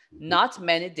Ghost not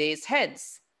many days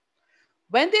hence.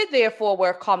 When they therefore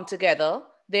were come together,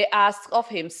 they asked of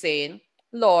him, saying,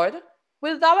 Lord,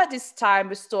 wilt thou at this time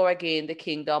restore again the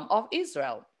kingdom of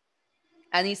Israel?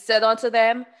 And he said unto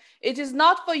them, it is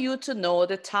not for you to know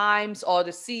the times or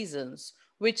the seasons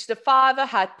which the Father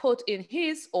had put in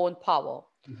his own power.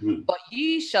 But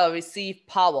ye shall receive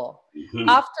power.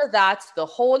 After that, the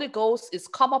Holy Ghost is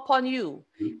come upon you,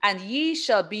 and ye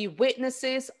shall be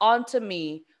witnesses unto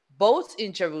me, both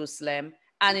in Jerusalem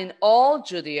and in all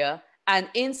Judea and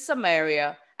in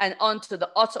Samaria and unto the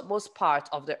uttermost part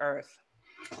of the earth.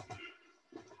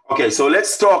 Okay, so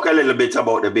let's talk a little bit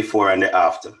about the before and the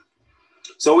after.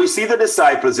 So we see the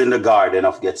disciples in the Garden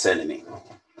of Gethsemane.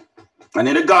 And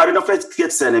in the Garden of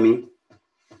Gethsemane,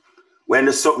 when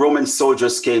the Roman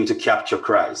soldiers came to capture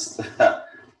Christ,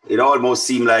 it almost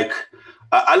seemed like,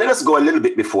 let us go a little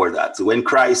bit before that. When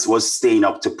Christ was staying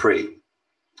up to pray,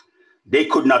 they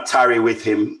could not tarry with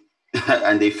him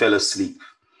and they fell asleep.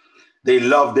 They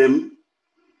loved him.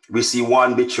 We see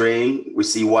one betraying, we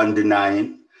see one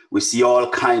denying, we see all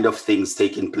kind of things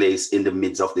taking place in the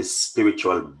midst of this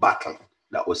spiritual battle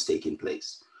that was taking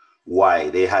place. Why?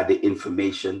 They had the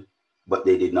information, but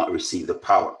they did not receive the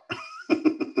power.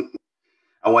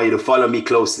 I want you to follow me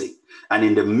closely. And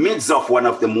in the midst of one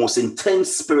of the most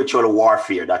intense spiritual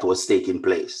warfare that was taking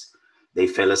place, they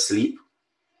fell asleep.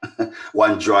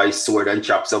 One drew his sword and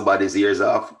chopped somebody's ears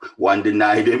off. One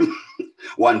denied him.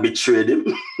 One betrayed him.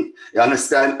 You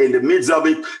understand? In the midst of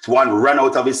it, one ran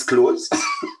out of his clothes.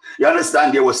 You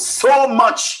understand? There was so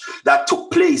much that took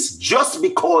place just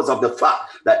because of the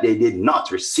fact that they did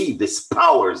not receive these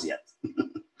powers yet.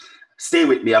 Stay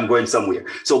with me. I'm going somewhere.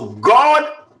 So God,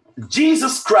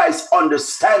 Jesus Christ,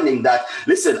 understanding that,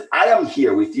 listen, I am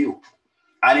here with you.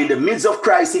 And in the midst of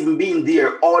Christ even being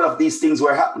there, all of these things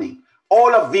were happening.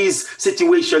 All of these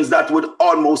situations that would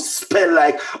almost spell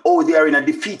like, oh, they are in a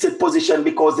defeated position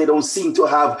because they don't seem to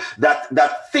have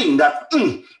that thing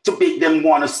to make them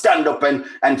want to stand up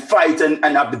and fight and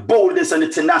have the boldness and the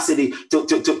tenacity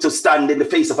to stand in the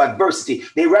face of adversity.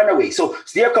 They ran away. So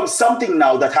there comes something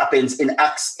now that happens in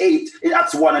Acts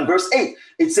 1 and verse 8.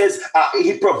 It says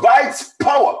he provides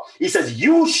power. He says,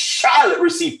 you shall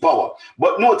receive power.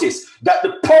 But notice that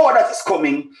the power that is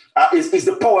coming is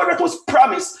the power that was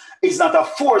promised. Is not a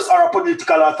force or a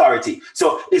political authority.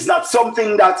 So it's not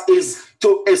something that is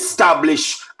to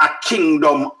establish a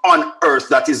kingdom on earth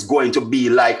that is going to be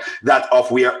like that of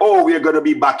where, oh, we're going to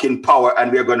be back in power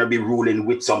and we're going to be ruling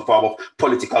with some form of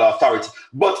political authority.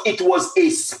 But it was a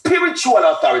spiritual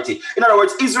authority. In other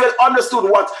words, Israel understood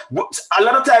what, a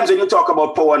lot of times when you talk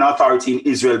about power and authority in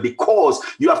Israel, because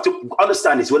you have to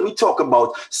understand this, when we talk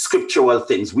about scriptural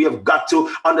things, we have got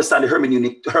to understand the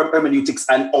hermeneutics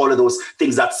and all of those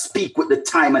things that speak with the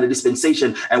time and the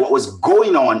dispensation and what was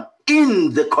going on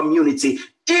in the community,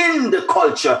 in the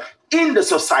culture, in the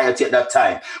society at that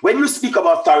time. When you speak of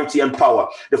authority and power,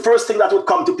 the first thing that would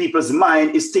come to people's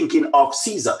mind is thinking of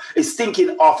Caesar, is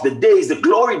thinking of the days, the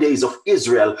glory days of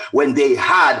Israel, when they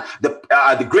had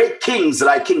the great kings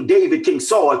like King David, King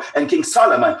Saul, and King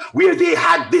Solomon, where they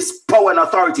had this power and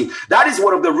authority. That is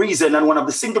one of the reasons, and one of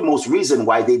the single most reason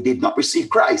why they did not receive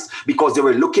Christ, because they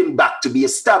were looking back to be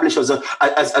established as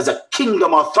a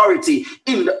kingdom authority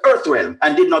in the earth realm,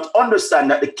 and did not understand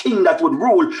that the king that would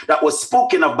rule, that was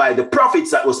spoken of by the prophets,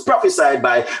 that was prophesied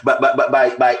by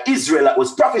Israel, that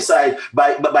was prophesied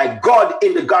by God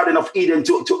in the Garden of Eden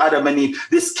to Adam and Eve,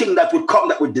 this king that would come,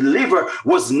 that would deliver,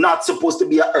 was not supposed to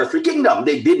be an earthly kingdom.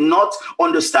 They did not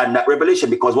understand that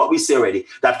revelation, because what we say already,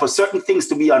 that for certain things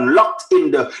to be unlocked in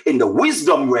the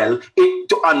wisdom realm,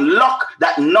 to unlock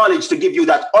that knowledge, to give you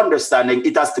that understanding,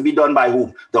 it has to be done by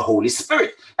whom? The Holy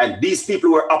Spirit. And these people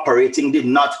who were operating did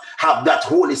not have that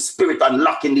Holy Spirit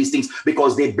unlocking these things,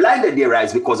 because they blinded their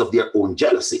eyes because of their own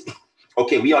jealousy.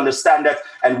 Okay, we understand that,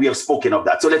 and we have spoken of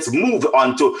that. So let's move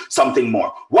on to something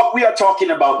more. What we are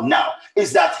talking about now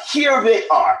is that here they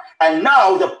are, and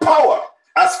now the power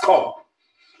has come.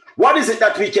 What is it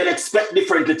that we can expect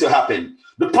differently to happen?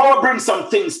 The power brings some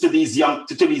things to these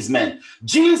men.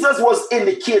 Jesus was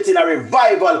indicating a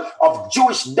revival of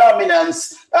Jewish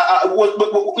dominance.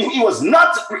 He was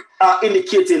not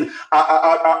indicating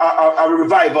a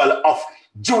revival of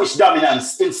Jewish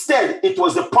dominance. Instead, it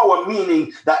was the power,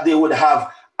 meaning that they would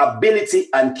have ability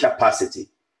and capacity.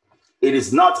 It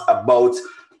is not about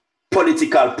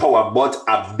political power, but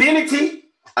ability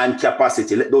and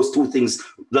capacity. Let those two things,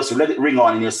 just let it ring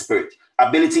on in your spirit.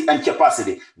 Ability and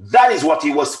capacity. That is what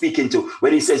he was speaking to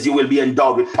when he says you will be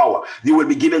endowed with power. You will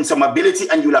be given some ability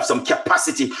and you'll have some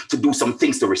capacity to do some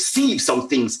things, to receive some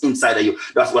things inside of you.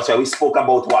 That's why we spoke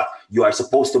about what you are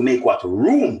supposed to make, what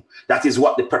room. That is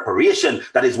what the preparation,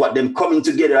 that is what them coming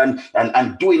together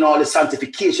and doing all the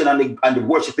sanctification and the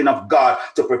worshiping of God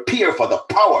to prepare for the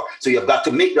power. So you've got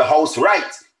to make the house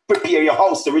right. Prepare your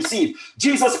house to receive.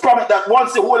 Jesus promised that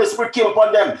once the Holy Spirit came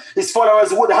upon them, his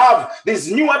followers would have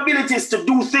these new abilities to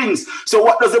do things. So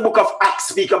what does the book of Acts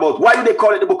speak about? Why do they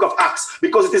call it the book of Acts?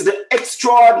 Because it is the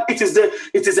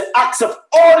acts of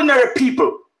ordinary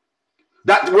people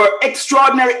that were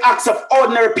extraordinary acts of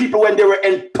ordinary people when they were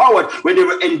empowered, when they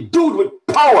were endued with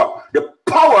power, the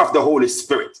power of the Holy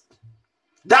Spirit.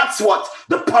 That's what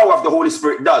the power of the Holy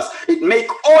Spirit does. It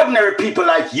makes ordinary people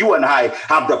like you and I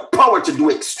have the power to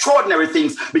do extraordinary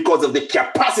things because of the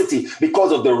capacity,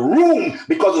 because of the room,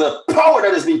 because of the power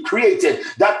that has been created,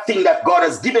 that thing that God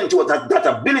has given to us, that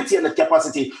ability and the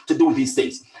capacity to do these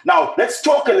things. Now, let's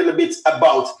talk a little bit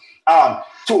about,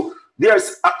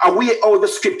 there's a way out the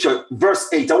scripture,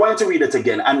 verse 8. I want you to read it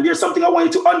again. And there's something I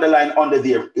want you to underline under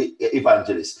there,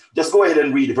 evangelist. Just go ahead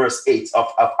and read verse 8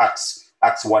 of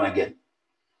Acts 1 again.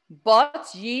 But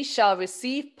ye shall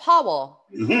receive power.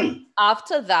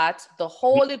 After that, the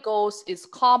Holy Ghost is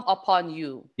come upon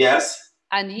you. Yes.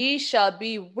 And ye shall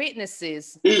be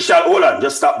witnesses. He shall, hold on,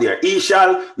 just stop there. He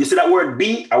shall, you see that word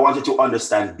be? I want you to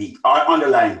understand be, or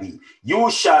underline be.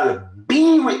 You shall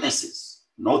be witnesses.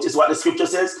 Notice what the scripture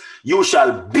says. You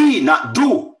shall be, not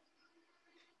do.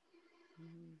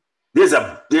 There's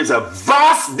a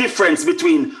vast difference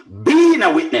between being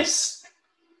a witness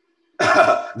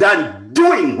than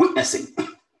doing witnessing.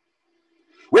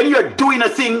 When you're doing a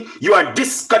thing, you are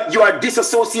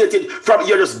disassociated from,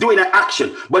 you're just doing an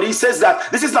action. But he says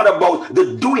that this is not about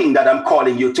the doing that I'm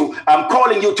calling you to. I'm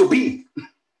calling you to be.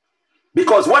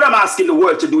 Because what I'm asking the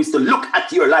world to do is to look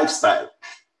at your lifestyle.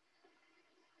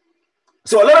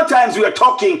 So a lot of times we are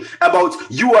talking about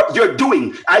you're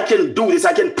doing. I can do this,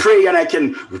 I can pray, and I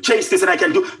can chase this, and I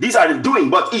can do. These are the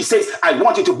doing. But he says, I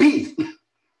want you to be.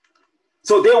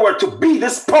 So they were to be.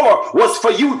 This power was for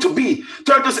you to be.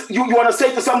 You want to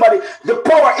say to somebody, the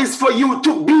power is for you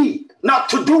to be, not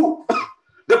to do.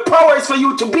 The power is for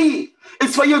you to be.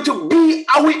 It's for you to be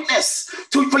a witness,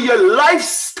 for your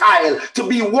lifestyle to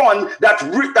be one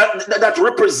that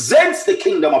represents the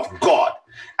kingdom of God.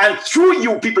 And through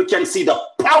you, people can see the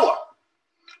power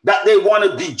that they want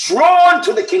to be drawn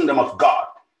to the kingdom of God.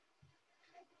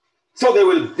 So they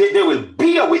will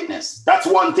be a witness. That's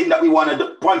one thing that we want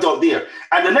to point out there.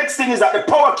 And the next thing is that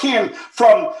the power came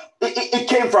from, it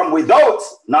came from without,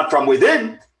 not from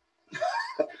within.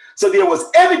 So there was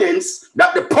evidence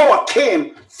that the power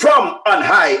came from on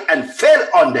high and fell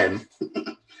on them.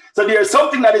 So there is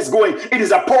something that is going, it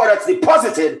is a power that's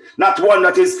deposited, not one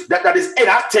that is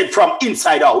enacted from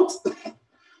inside out.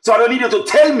 So I don't need you to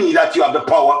tell me that you have the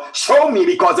power. Show me,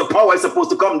 because the power is supposed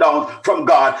to come down from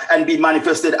God and be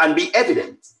manifested and be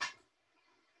evident.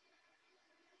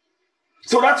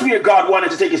 So that's where God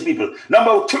wanted to take his people.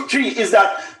 Number 3 is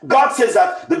that God says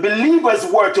that the believers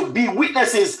were to be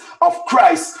witnesses of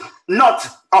Christ, not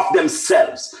of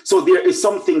themselves. So there is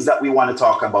some things that we want to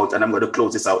talk about, and I'm going to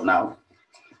close this out now.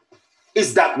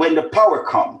 Is that when the power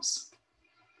comes,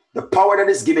 the power that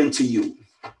is given to you,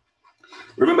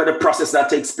 remember the process that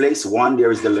takes place. 1,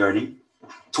 there is the learning.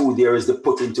 2, there is the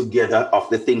putting together of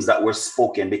the things that were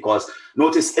spoken, because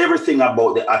notice everything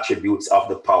about the attributes of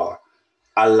the power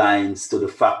aligns to the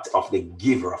fact of the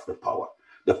giver of the power.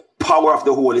 The power of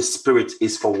the Holy Spirit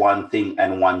is for one thing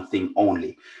and one thing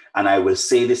only. And I will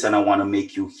say this, and I want to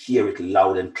make you hear it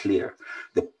loud and clear.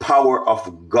 The power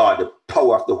of God, the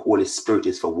power of the Holy Spirit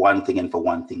is for one thing and for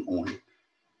one thing only.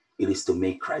 It is to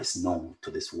make Christ known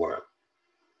to this world.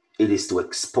 It is to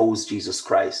expose Jesus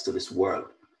Christ to this world.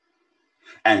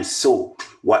 And so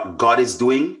what God is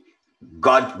doing,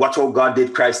 watch how God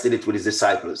did. Christ did it with his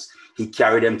disciples. He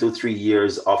carried them through 3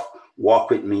 years of walk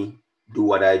with me, do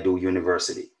what I do,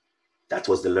 university. That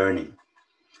was the learning.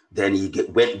 Then he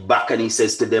went back and he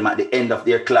says to them at the end of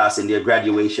their class in their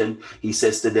graduation, he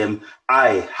says to them,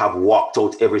 I have walked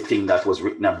out everything that was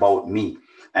written about me.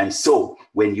 And so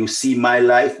when you see my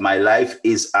life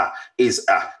is a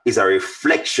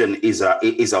reflection, is a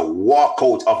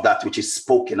walkout of that which is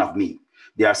spoken of me.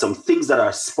 There are some things that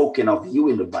are spoken of you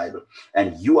in the Bible,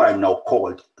 and you are now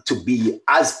called to be,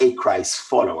 as a Christ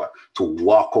follower, to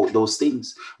walk out those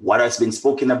things. What has been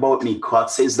spoken about me, God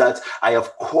says that I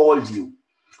have called you.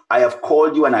 I have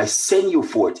called you and I send you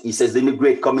forth. He says in the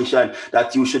Great Commission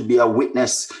that you should be a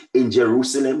witness in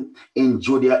Jerusalem, in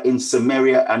Judea, in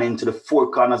Samaria, and into the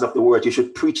 4 corners of the world. You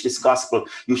should preach this gospel.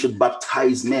 You should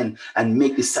baptize men and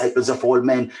make disciples of all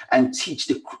men and teach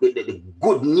the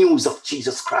good news of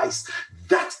Jesus Christ.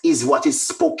 That is what is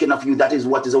spoken of you. That is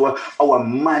what is our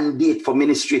mandate for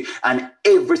ministry, and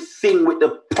everything with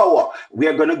the power. We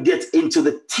are going to get into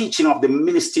the teaching of the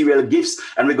ministerial gifts,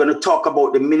 and we're going to talk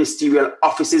about the ministerial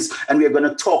offices, and we are going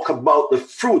to talk about the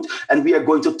fruit, and we are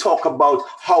going to talk about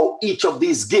how each of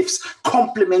these gifts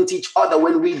complement each other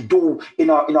when we do in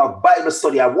our Bible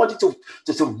study. I want you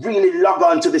to really log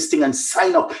on to this thing and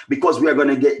sign up, because we are going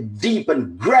to get deep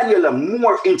and granular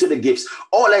more into the gifts.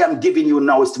 All I am giving you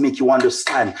now is to make you understand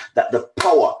that the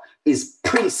power is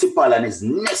principal and is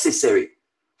necessary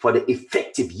for the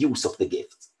effective use of the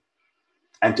gift,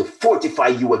 and to fortify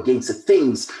you against the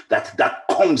things that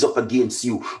comes up against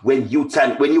you when you're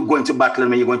going to battle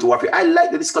and when you're going to warfare. I like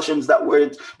the discussions that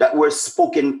were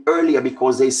spoken earlier,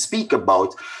 because they speak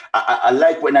about. I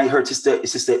like when I heard Sister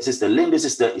Linda,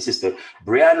 Sister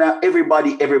Brianna,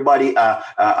 everybody,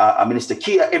 Minister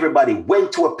Kia, everybody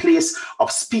went to a place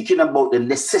of speaking about the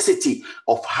necessity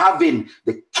of having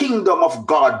the kingdom of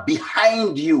God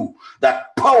behind you,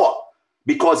 that power.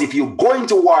 Because if you go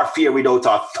into warfare without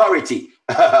authority,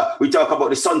 we talk about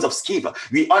the sons of Sceva,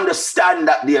 we understand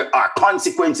that there are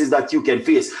consequences that you can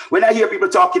face. When I hear people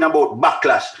talking about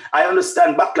backlash, I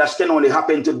understand backlash can only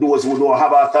happen to those who don't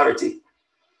have authority.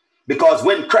 Because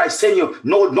when Christ sent you,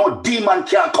 no demon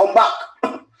can come back.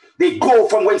 They go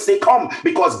from whence they come,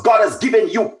 because God has given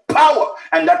you power,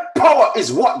 and that power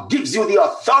is what gives you the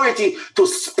authority to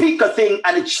speak a thing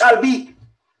and it shall be.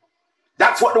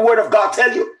 That's what the word of God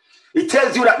tells you. It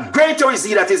tells you that greater is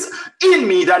he that is in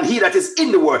me than he that is in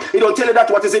the world. It don't tell you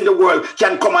that what is in the world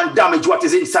can come and damage what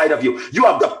is inside of you. You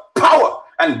have the power.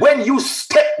 And when you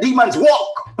step, demons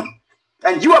walk.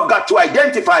 And you have got to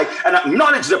identify and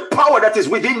acknowledge the power that is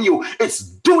within you. It's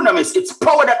dunamis. It's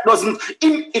power that doesn't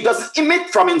emit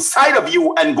from inside of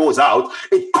you and goes out.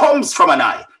 It comes from an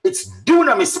eye. It's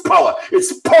dunamis power.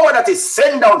 It's power that is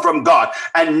sent down from God.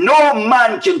 And no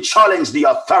man can challenge the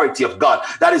authority of God.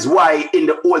 That is why in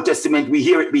the Old Testament we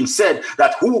hear it being said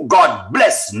that who God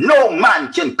bless, no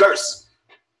man can curse.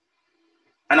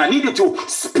 And I need you to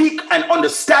speak and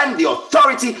understand the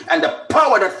authority and the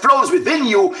power that flows within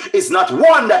you is not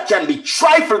one that can be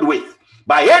trifled with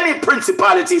by any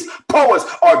principalities, powers,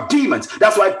 or demons.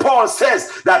 That's why Paul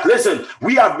says that, listen,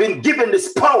 we have been given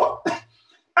this power.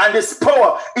 And this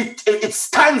power, it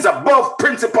stands above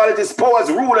principalities, powers,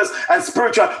 rulers, and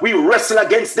spiritual. We wrestle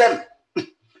against them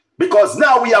because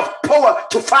now we have power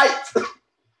to fight.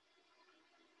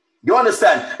 You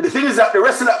understand? The thing is that the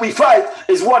wrestle that we fight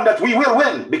is one that we will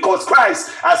win, because Christ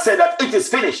has said that it is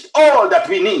finished. All that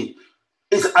we need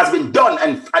has been done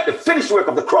and at the finished work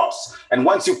of the cross. And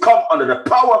once you come under the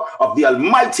power of the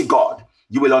Almighty God,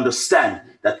 you will understand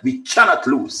that we cannot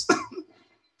lose.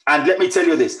 And let me tell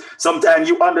you this, sometimes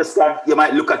you understand, you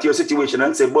might look at your situation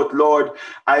and say, but Lord,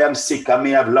 I am sick, I may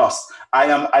have lost. I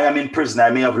am in prison, I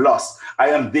may have lost. I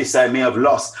am this, I may have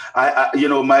lost.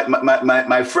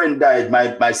 My friend died,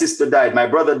 my sister died, my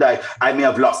brother died, I may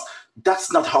have lost.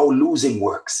 That's not how losing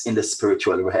works in the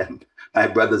spiritual realm. My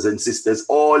brothers and sisters,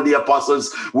 all the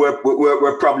apostles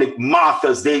were probably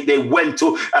martyrs. They went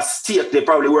to a stake. They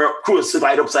probably were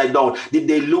crucified upside down. Did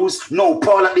they lose? No.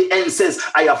 Paul at the end says,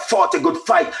 I have fought a good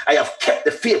fight. I have kept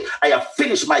the faith. I have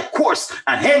finished my course.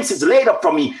 And hence is laid up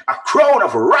for me a crown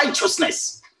of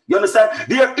righteousness. You understand?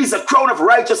 There is a crown of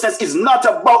righteousness. It's not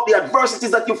about the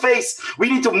adversities that you face. We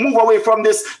need to move away from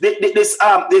this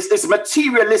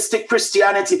materialistic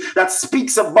Christianity that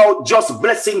speaks about just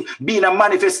blessing being a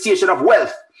manifestation of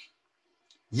wealth.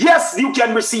 Yes, you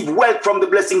can receive wealth from the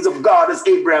blessings of God as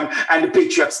Abraham and the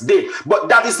patriarchs did, but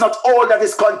that is not all that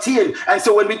is contained. And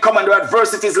so when we come under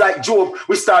adversities like Job,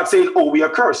 we start saying, oh, we are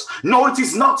cursed. No, it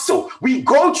is not so. We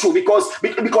go through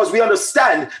because we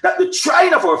understand that the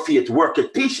trying of our faith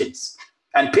worketh patience,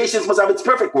 and patience must have its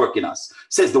perfect work in us,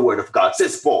 says the word of God,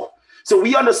 says Paul. So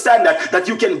we understand that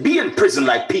you can be in prison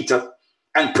like Peter,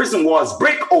 and prison walls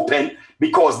break open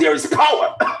because there is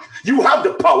power. You have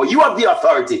the power, you have the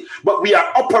authority, but we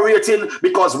are operating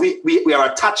because we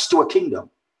are attached to a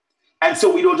kingdom. And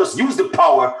so we don't just use the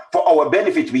power for our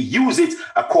benefit, we use it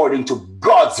according to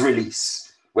God's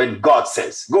release. When God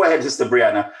says, go ahead, Sister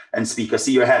Brianna, and speak. I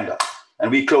see your hand up.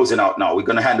 And we're closing out now. We're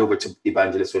going to hand over to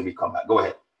Evangelist when we come back. Go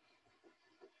ahead.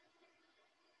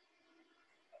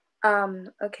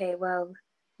 Okay, well,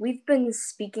 we've been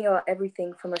speaking about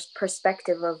everything from a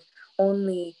perspective of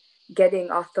only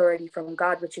getting authority from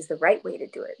God, which is the right way to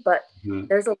do it. But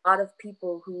there's a lot of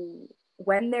people who,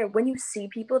 when you see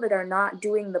people that are not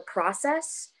doing the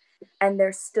process and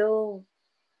they're still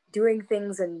doing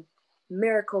things and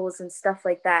miracles and stuff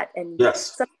like that, and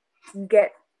yes, you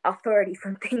get authority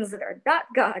from things that are not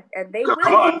God, and they will be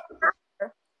power,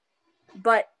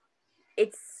 but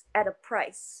it's at a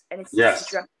price, and it's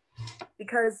destructive.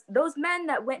 Because those men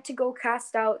that went to go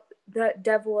cast out the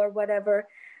devil or whatever,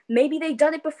 maybe they'd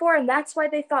done it before, and that's why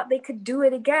they thought they could do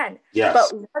it again. Yes.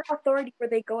 But what authority were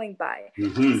they going by?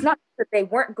 It's not that they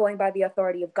weren't going by the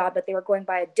authority of God, but they were going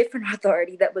by a different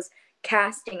authority that was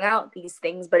casting out these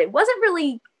things. But it wasn't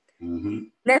really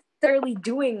necessarily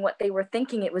doing what they were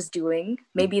thinking it was doing.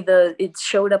 Maybe it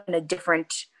showed up in a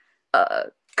different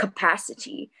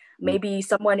capacity. Maybe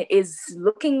someone is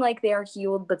looking like they are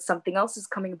healed, but something else is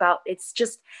coming about. It's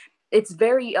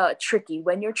very tricky.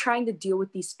 When you're trying to deal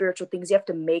with these spiritual things, you have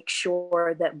to make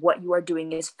sure that what you are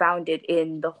doing is founded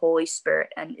in the Holy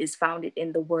Spirit and is founded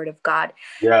in the Word of God.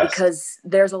 Yes. Because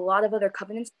there's a lot of other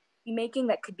covenants you're making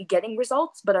that could be getting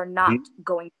results, but are not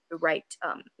going the right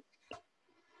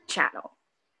channel.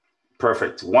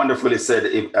 Perfect. Wonderfully said,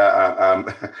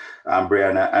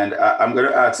 Brianna. And I'm going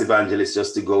to ask Evangelist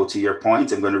just to go to your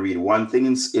point. I'm going to read one thing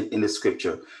in the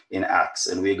scripture in Acts,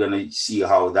 and we're going to see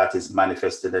how that is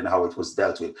manifested and how it was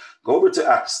dealt with. Go over to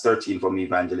Acts 13 for me,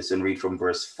 Evangelist, and read from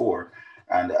verse 4.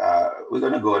 And we're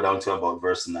going to go down to about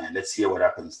verse 9. Let's hear what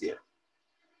happens there.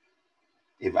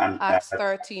 Acts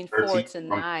 13, 4 to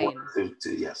 9.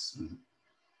 Yes.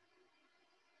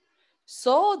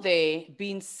 So they,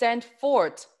 being sent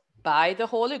forth by the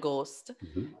Holy Ghost,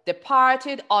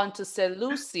 departed unto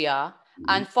Seleucia,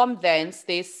 and from thence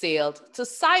they sailed to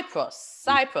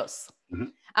Cyprus.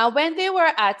 And when they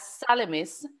were at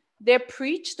Salamis, they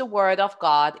preached the word of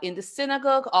God in the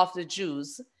synagogue of the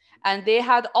Jews, and they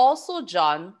had also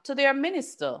John to their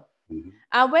minister.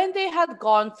 And when they had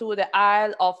gone through the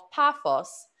isle of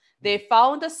Paphos, they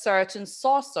found a certain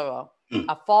sorcerer,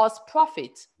 a false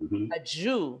prophet, a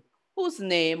Jew, whose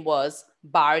name was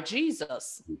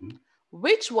Bar-Jesus,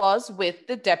 which was with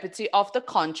the deputy of the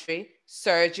country,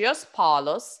 Sergius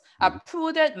Paulus, a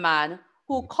prudent man,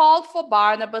 who called for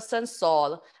Barnabas and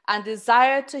Saul, and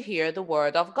desired to hear the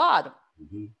word of God.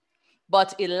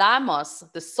 But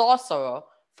Elymas, the sorcerer,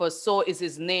 for so is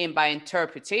his name by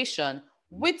interpretation,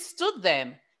 withstood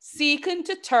them, seeking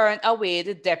to turn away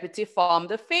the deputy from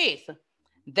the faith.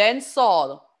 Then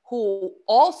Saul, who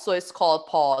also is called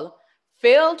Paul,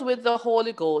 filled with the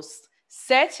Holy Ghost,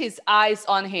 set his eyes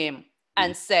on him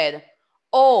and said,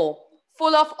 "O,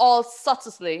 full of all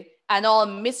subtlety and all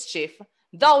mischief,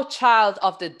 thou child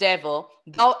of the devil,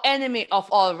 thou enemy of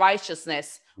all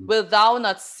righteousness, wilt thou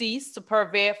not cease to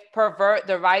pervert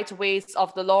the right ways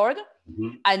of the Lord?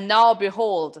 And now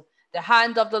behold, the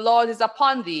hand of the Lord is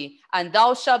upon thee, and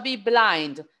thou shalt be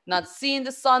blind, not seeing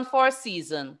the sun for a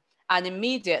season. And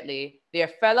immediately there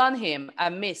fell on him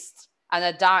a mist and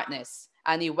a darkness,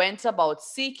 and he went about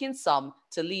seeking some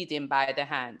to lead him by the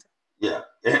hand. Yeah,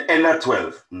 and at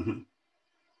 12.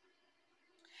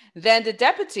 Then the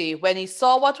deputy, when he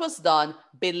saw what was done,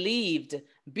 believed,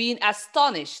 being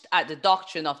astonished at the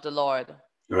doctrine of the Lord.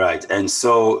 Right. And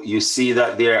so you see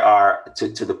that there are,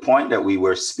 to the point that we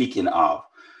were speaking of,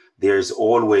 there's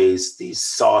always these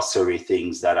sorcery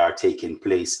things that are taking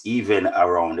place, even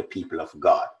around the people of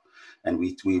God. And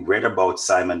we read about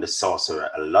Simon the sorcerer.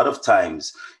 A lot of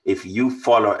times, if you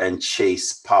follow and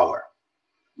chase power,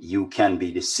 you can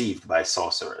be deceived by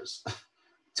sorcerers.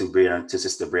 To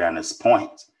Sister Brianna's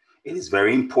point, it is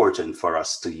very important for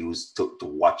us to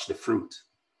watch the fruit.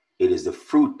 It is the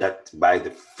fruit that by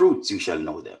the fruits you shall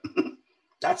know them.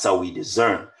 That's how we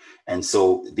discern. And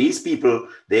so these people,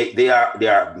 they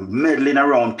are meddling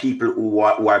around people who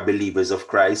are believers of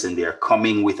Christ, and they are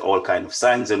coming with all kinds of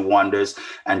signs and wonders,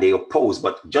 and they oppose.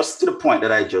 But just to the point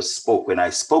that I just spoke, when I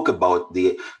spoke about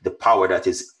the power that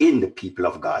is in the people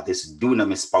of God, this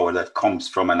dunamis power that comes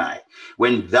from an eye,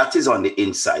 when that is on the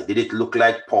inside, did it look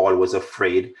like Paul was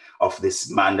afraid of this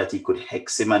man, that he could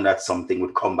hex him and that something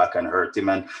would come back and hurt him?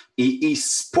 And he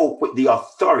spoke with the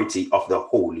authority of the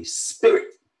Holy Spirit.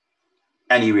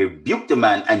 And he rebuked the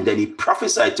man, and then he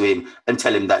prophesied to him and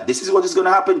tell him that this is what is going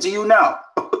to happen to you now.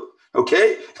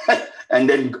 Okay? And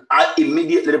then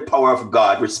immediately the power of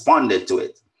God responded to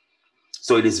it.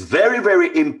 So it is very,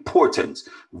 very important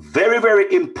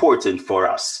for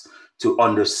us to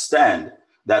understand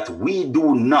that we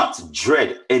do not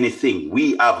dread anything.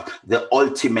 We have the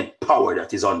ultimate power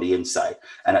that is on the inside.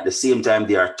 And at the same time,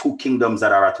 there are two kingdoms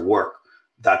that are at work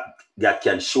that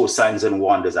can show signs and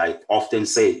wonders. I often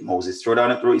say, Moses threw down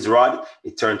his rod,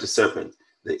 it turned to serpent.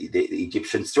 The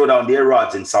Egyptians threw down their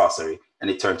rods in sorcery, and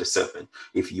it turned to serpent.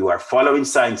 If you are following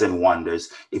signs and wonders,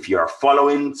 if you are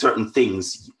following certain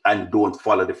things and don't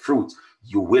follow the fruit,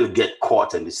 you will get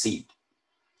caught and deceived.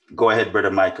 Go ahead,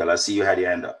 Brother Michael. I see you had your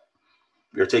hand up.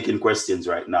 We're taking questions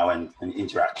right now and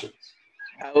interactions.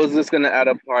 I was just gonna add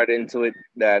a part into it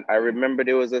that I remember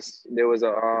there was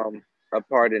a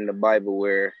part in the Bible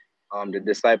where the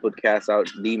disciples cast out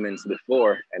demons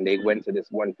before, and they went to this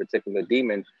one particular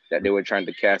demon that they were trying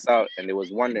to cast out, and they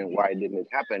was wondering why didn't it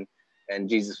happen. And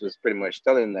Jesus was pretty much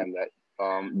telling them that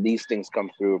these things come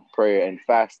through prayer and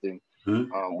fasting,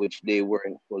 which they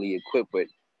weren't fully equipped with.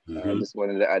 I just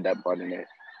wanted to add that part in there.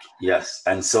 Yes.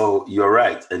 And so you're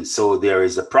right. And so there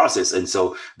is a process. And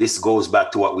so this goes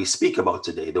back to what we speak about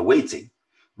today, the waiting.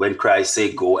 When Christ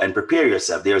say, go and prepare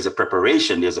yourself, there's a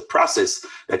preparation, there's a process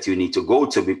that you need to go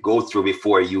through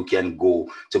before you can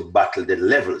go to battle the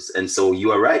levels. And so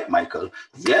you are right, Michael.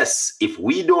 Yes, if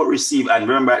we don't receive, and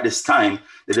remember at this time,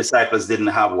 the disciples didn't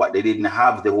have what? They didn't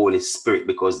have the Holy Spirit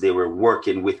because they were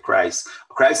working with Christ.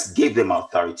 Christ gave them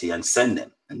authority and send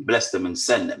them and bless them and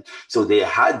send them. So they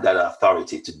had that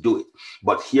authority to do it.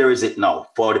 But here is it now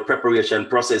for the preparation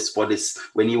process for this,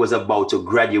 when he was about to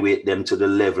graduate them to the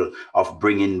level of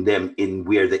bringing them in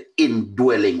where the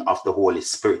indwelling of the Holy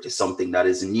Spirit is something that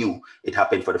is new. It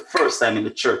happened for the first time in the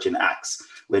church in Acts,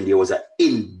 when there was an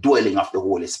indwelling of the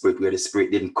Holy Spirit, where the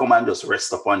Spirit didn't come and just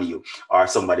rest upon you or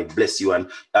somebody bless you. And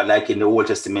like in the Old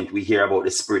Testament, we hear about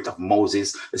the Spirit of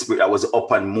Moses, the Spirit that was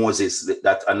upon Moses,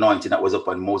 that anointing that was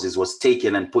upon Moses was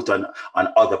taken and put on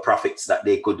other prophets,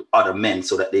 other men,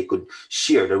 so that they could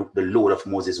share the load of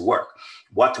Moses' work.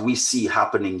 What we see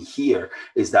happening here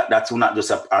is that that's not just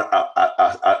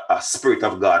a Spirit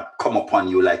of God come upon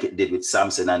you like it did with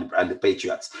Samson and the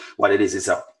patriots. What it is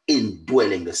a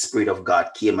indwelling. The Spirit of God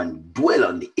came and dwell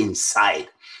on the inside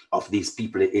of these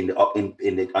people on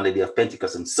the day of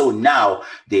Pentecost. And so now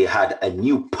they had a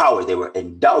new power. They were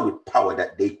endowed with power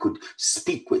that they could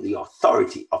speak with the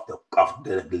authority of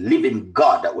the living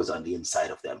God that was on the inside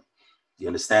of them. You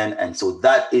understand? And so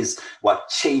that is what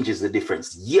changes the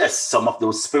difference. Yes, some of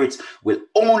those spirits will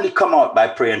only come out by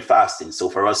prayer and fasting. So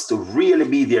for us to really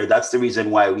be there, that's the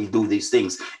reason why we do these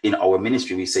things in our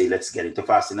ministry. We say, let's get into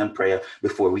fasting and prayer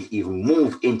before we even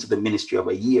move into the ministry of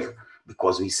a year.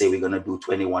 Because we say we're going to do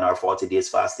 21 or 40 days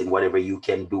fasting, whatever you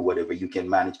can do, whatever you can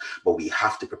manage. But we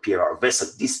have to prepare our vessel.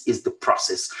 This is the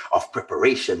process of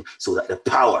preparation so that the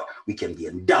power, we can be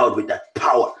endowed with that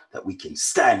power, that we can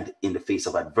stand in the face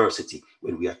of adversity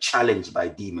when we are challenged by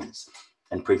demons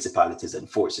and principalities and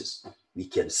forces. We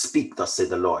can speak, thus said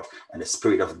the Lord, and the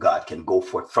Spirit of God can go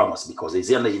forth from us because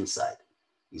he's on the inside.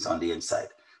 He's on the inside.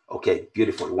 Okay,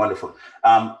 beautiful, wonderful.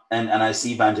 And I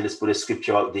see Evangelist put a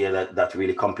scripture out there that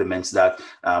really complements that.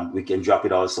 We can drop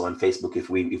it also on Facebook if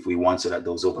we want, so that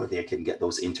those over there can get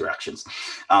those interactions.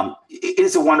 It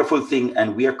is a wonderful thing,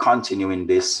 and we are continuing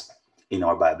this in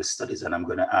our Bible studies. And I'm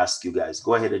going to ask you guys,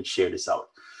 go ahead and share this out.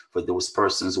 For those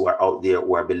persons who are out there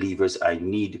who are believers,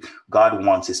 God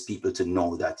wants his people to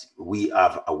know that we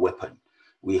have a weapon.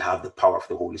 We have the power of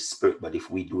the Holy Spirit, but if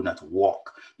we do not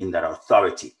walk in that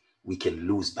authority, we can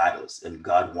lose battles, and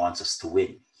God wants us to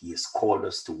win. He has called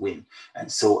us to win.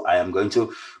 And so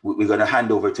we're going to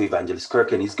hand over to Evangelist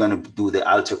Kirk, and he's going to do the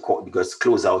altar call, because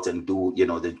close out and do,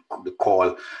 the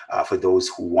call for those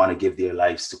who want to give their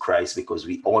lives to Christ, because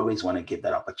we always want to give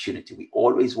that opportunity. We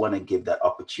always want to give that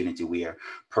opportunity where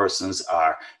persons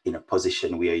are in a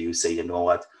position where you say, you know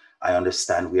what, I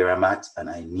understand where I'm at, and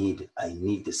I need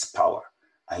this power.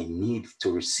 I need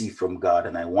to receive from God,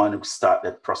 and I want to start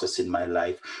that process in my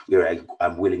life where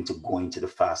I'm willing to go into the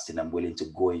fasting. I'm willing to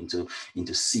go into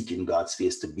seeking God's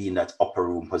face, to be in that upper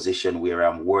room position where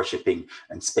I'm worshiping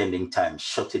and spending time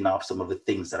shutting off some of the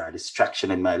things that are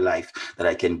distraction in my life, that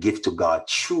I can give to God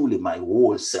truly my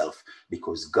whole self,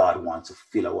 because God wants to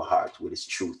fill our heart with his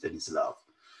truth and his love.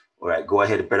 All right, go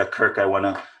ahead, Brother Kirk. I want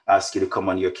to ask you to come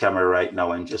on your camera right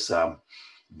now and just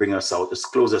bring us out, just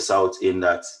close us out in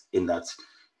that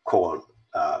call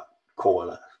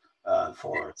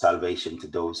for salvation to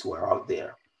those who are out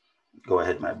there. Go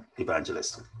ahead, my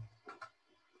evangelist.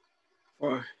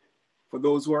 For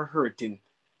those who are hurting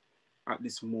at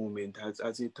this moment,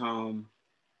 as it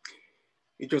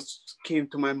just came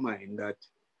to my mind that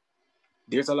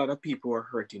there's a lot of people who are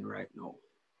hurting right now,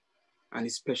 and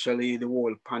especially the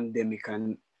whole pandemic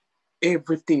and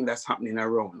everything that's happening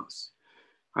around us.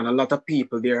 And a lot of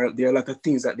people, there are a lot of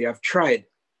things that they have tried.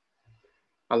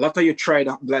 A lot of you tried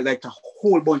like a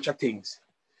whole bunch of things,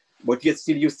 but yet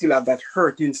you still have that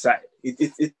hurt inside.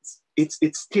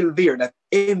 It's still there. That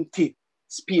empty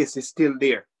space is still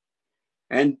there.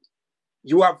 And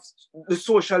you have the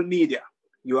social media.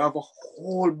 You have a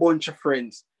whole bunch of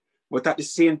friends. But at the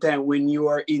same time, when you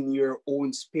are in your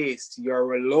own space,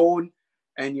 you're alone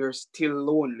and you're still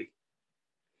lonely.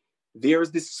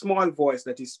 There's this small voice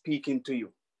that is speaking to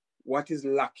you. What is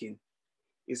lacking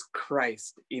is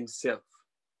Christ himself.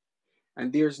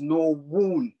 And there's no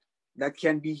wound that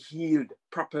can be healed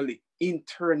properly,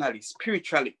 internally,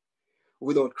 spiritually,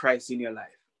 without Christ in your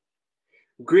life.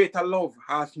 Greater love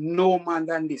hath no man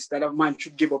than this, that a man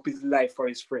should give up his life for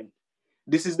his friend.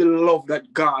 This is the love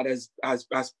that God has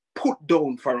put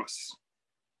down for us.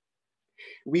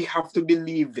 We have to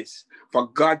believe this. For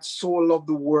God so loved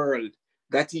the world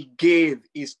that he gave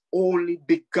his only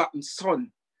begotten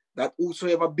Son, that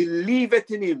whosoever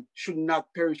believeth in him should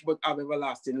not perish but have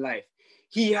everlasting life.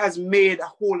 He has made a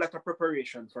whole lot of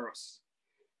preparation for us.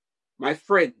 My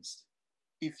friends,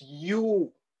 if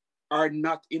you are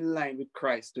not in line with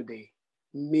Christ today,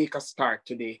 make a start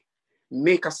today.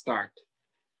 Make a start.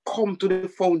 Come to the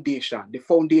foundation. The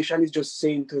foundation is just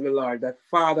saying to the Lord that,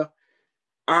 Father,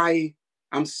 I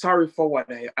am sorry for what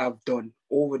I have done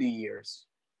over the years.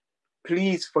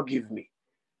 Please forgive me.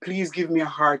 Please give me a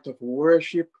heart of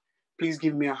worship. Please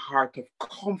give me a heart of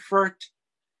comfort.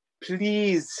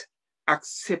 Please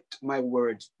accept my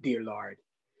words, dear Lord.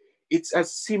 It's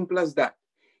as simple as that.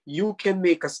 You can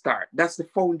make a start. That's the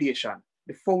foundation.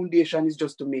 The foundation is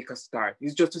just to make a start.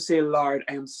 It's just to say, Lord,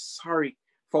 I am sorry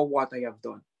for what I have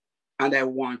done, and I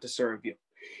want to serve you.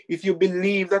 If you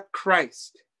believe that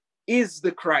Christ is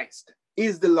the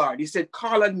Lord, he said,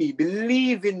 call on me,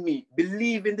 believe in me,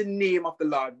 believe in the name of the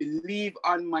Lord, believe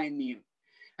on my name.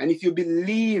 And if you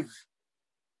believe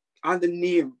on the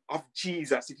name of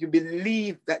Jesus, if you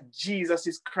believe that Jesus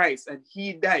is Christ and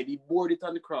he died, he bore it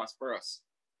on the cross for us,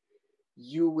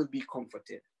 you will be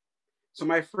comforted. So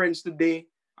my friends, today,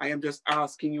 I am just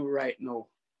asking you right now,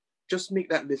 just make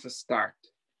that little start.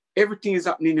 Everything is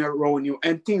happening around you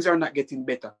and things are not getting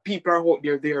better. People are out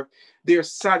there, they're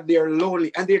sad, they're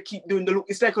lonely, and they keep doing the loop.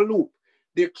 It's like a loop.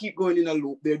 They keep going in a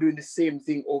loop. They're doing the same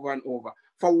thing over and over.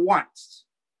 For once,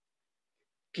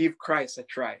 give Christ a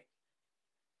try.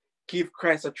 Give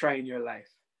Christ a try in your life,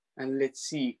 and let's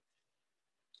see.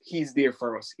 He's there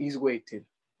for us. He's waiting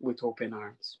with open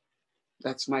arms.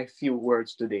 That's my few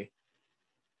words today.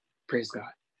 Praise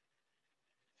God.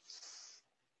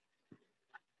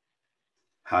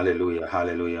 Hallelujah,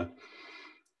 hallelujah.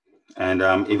 And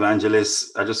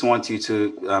Evangelist, I just want you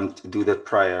to do that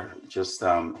prayer, just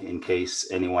in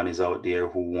case anyone is out there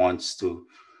who wants to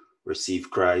receive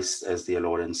Christ as their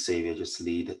Lord and Savior. Just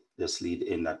lead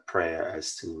in that prayer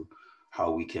as to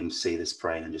how we can say this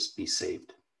prayer and just be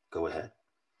saved. Go ahead.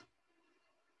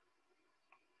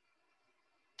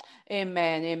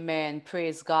 Amen. Amen.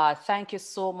 Praise God. Thank you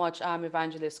so much,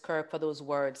 Evangelist Kirk, for those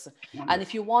words. Wonderful. And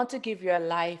if you want to give your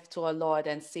life to our Lord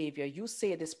and Savior, you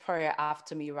say this prayer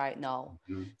after me right now.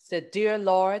 Say, Dear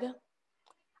Lord,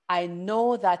 I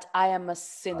know that I am a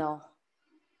sinner.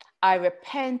 I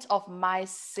repent of my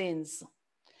sins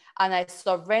and I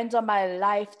surrender my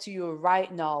life to you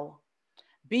right now.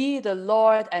 Be the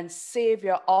Lord and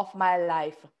Savior of my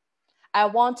life. I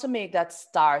want to make that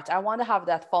start. I want to have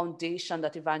that foundation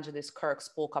that Evangelist Kirk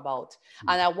spoke about.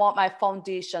 And I want my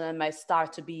foundation and my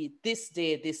start to be this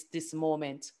day, this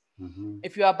moment.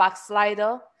 If you're a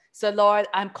backslider, say, Lord,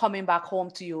 I'm coming back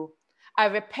home to you. I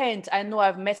repent. I know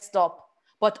I've messed up,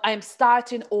 but I'm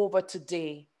starting over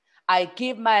today. I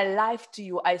give my life to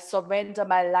you. I surrender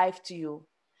my life to you.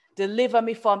 Deliver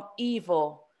me from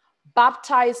evil.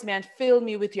 Baptize me and fill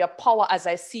me with your power as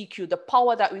I seek you, the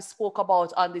power that we spoke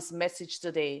about on this message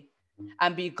today,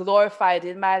 and be glorified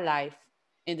in my life.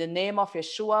 In the name of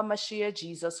Yeshua Mashiach,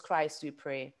 Jesus Christ, we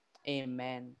pray.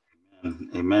 Amen.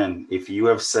 Amen. If you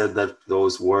have said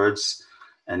those words,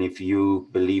 and if you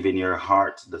believe in your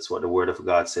heart, that's what the word of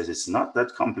God says. It's not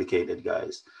that complicated,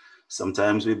 guys.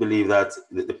 Sometimes we believe that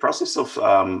the process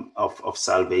of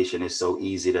salvation is so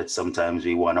easy that sometimes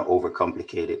we want to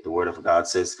overcomplicate it. The word of God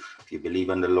says, if you believe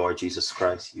in the Lord Jesus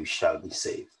Christ, you shall be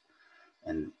saved.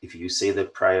 And if you say the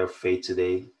prayer of faith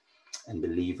today and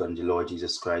believe on the Lord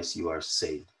Jesus Christ, you are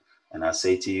saved. And I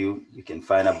say to you, you can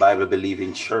find a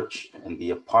Bible-believing church and be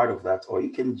a part of that, or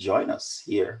you can join us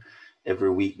here every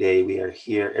weekday. We are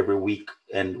here every week,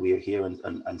 and we are here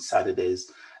on Saturdays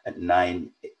at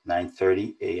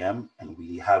 9:30 a.m. And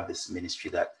we have this ministry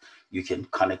that you can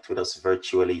connect with us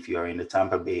virtually. If you are in the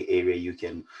Tampa Bay area, you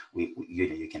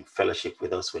can fellowship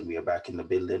with us when we are back in the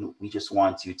building. We just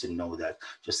want you to know that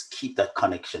just keep that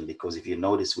connection, because if you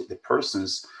notice with the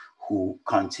persons who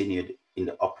continued in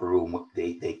the upper room,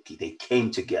 they came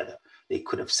together. They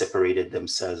could have separated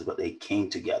themselves, but they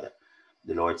came together.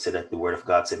 The Lord said that the word of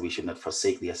God said we should not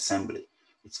forsake the assembly.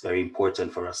 It's very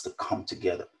important for us to come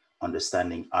together,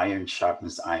 understanding iron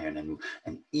sharpens iron,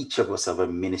 and each of us have a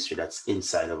ministry that's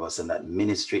inside of us, and that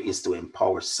ministry is to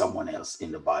empower someone else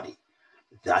in the body.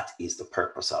 That is the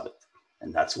purpose of it,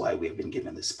 and that's why we have been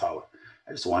given this power.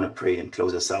 I just want to pray and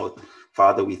close us out.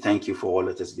 Father, we thank you for all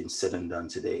that has been said and done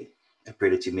today. I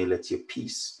pray that you may let your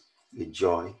peace, your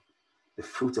joy, the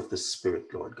fruit of the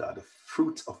Spirit, Lord God, the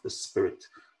fruit of the Spirit,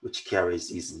 which carries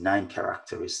these 9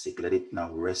 characteristics, let it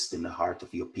now rest in the heart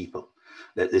of your people.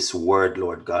 Let this word,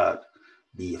 Lord God,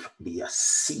 be a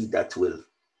seed that will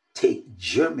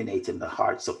germinate in the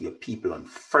hearts of your people on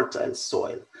fertile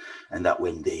soil, and that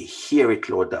when they hear it,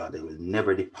 Lord God, they will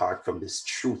never depart from this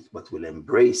truth, but will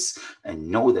embrace and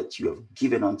know that you have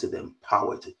given unto them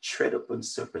power to tread upon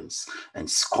serpents and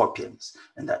scorpions,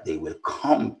 and that they will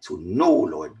come to know,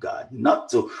 Lord God, not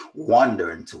to wonder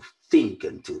and to think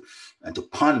and to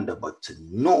ponder, but to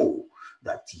know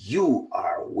that you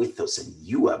are with us, and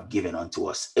you have given unto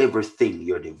us everything.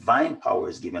 Your divine power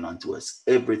is given unto us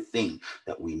everything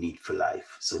that we need for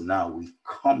life. So now we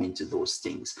come into those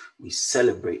things. We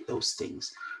celebrate those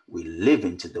things. We live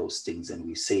into those things, and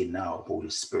we say now,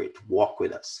 Holy Spirit, walk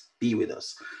with us, be with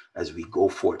us as we go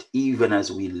forth, even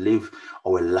as we live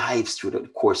our lives through the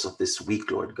course of this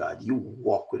week, Lord God. You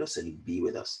walk with us and be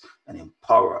with us and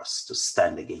empower us to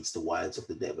stand against the wiles of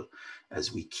the devil.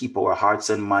 As we keep our hearts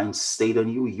and minds stayed on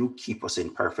you, you keep us in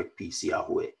perfect peace,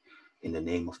 Yahweh. In the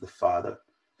name of the Father,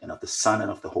 and of the Son,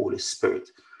 and of the Holy Spirit,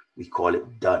 we call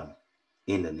it done.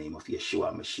 In the name of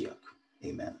Yeshua Mashiach.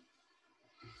 Amen.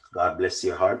 God bless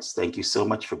your hearts. Thank you so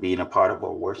much for being a part of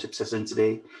our worship session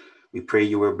today. We pray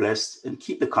you were blessed, and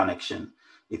keep the connection.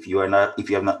 If you have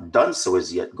not done so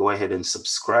as yet, go ahead and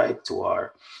subscribe to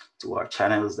our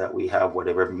channels that we have,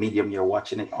 whatever medium you're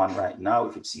watching it on right now.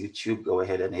 If it's YouTube, go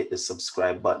ahead and hit the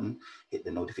subscribe button, hit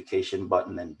the notification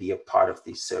button, and be a part of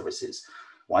these services.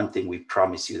 One thing we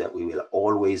promise you, that we will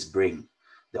always bring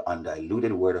the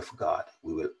undiluted word of God.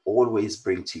 We will always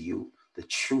bring to you the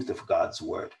truth of God's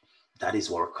word. That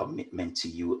is our commitment to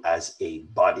you as a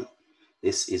body.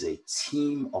 This is a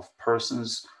team of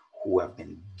persons who have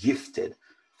been gifted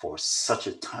for such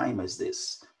a time as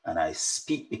this. And I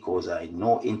speak because I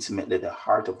know intimately the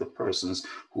heart of the persons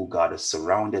who God has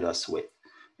surrounded us with.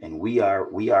 And we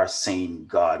are saying,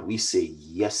 God, we say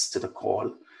yes to the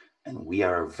call, and we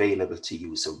are available to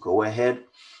you. So go ahead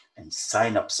and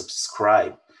sign up,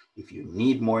 subscribe. If you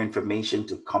need more information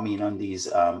to come in on these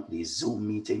Zoom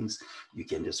meetings, you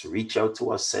can just reach out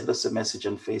to us, send us a message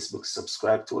on Facebook,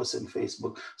 subscribe to us on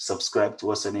Facebook, subscribe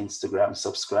to us on Instagram,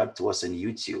 subscribe to us on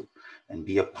YouTube, and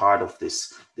be a part of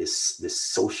this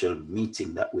social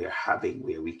meeting that we're having,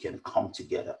 where we can come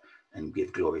together and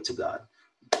give glory to God.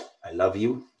 I love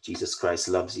you. Jesus Christ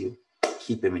loves you.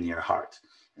 Keep him in your heart.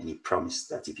 And he promised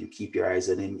that if you keep your eyes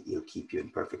on him, he'll keep you in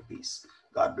perfect peace.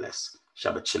 God bless.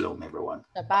 Shabbat shalom, everyone.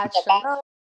 Shabbat shalom.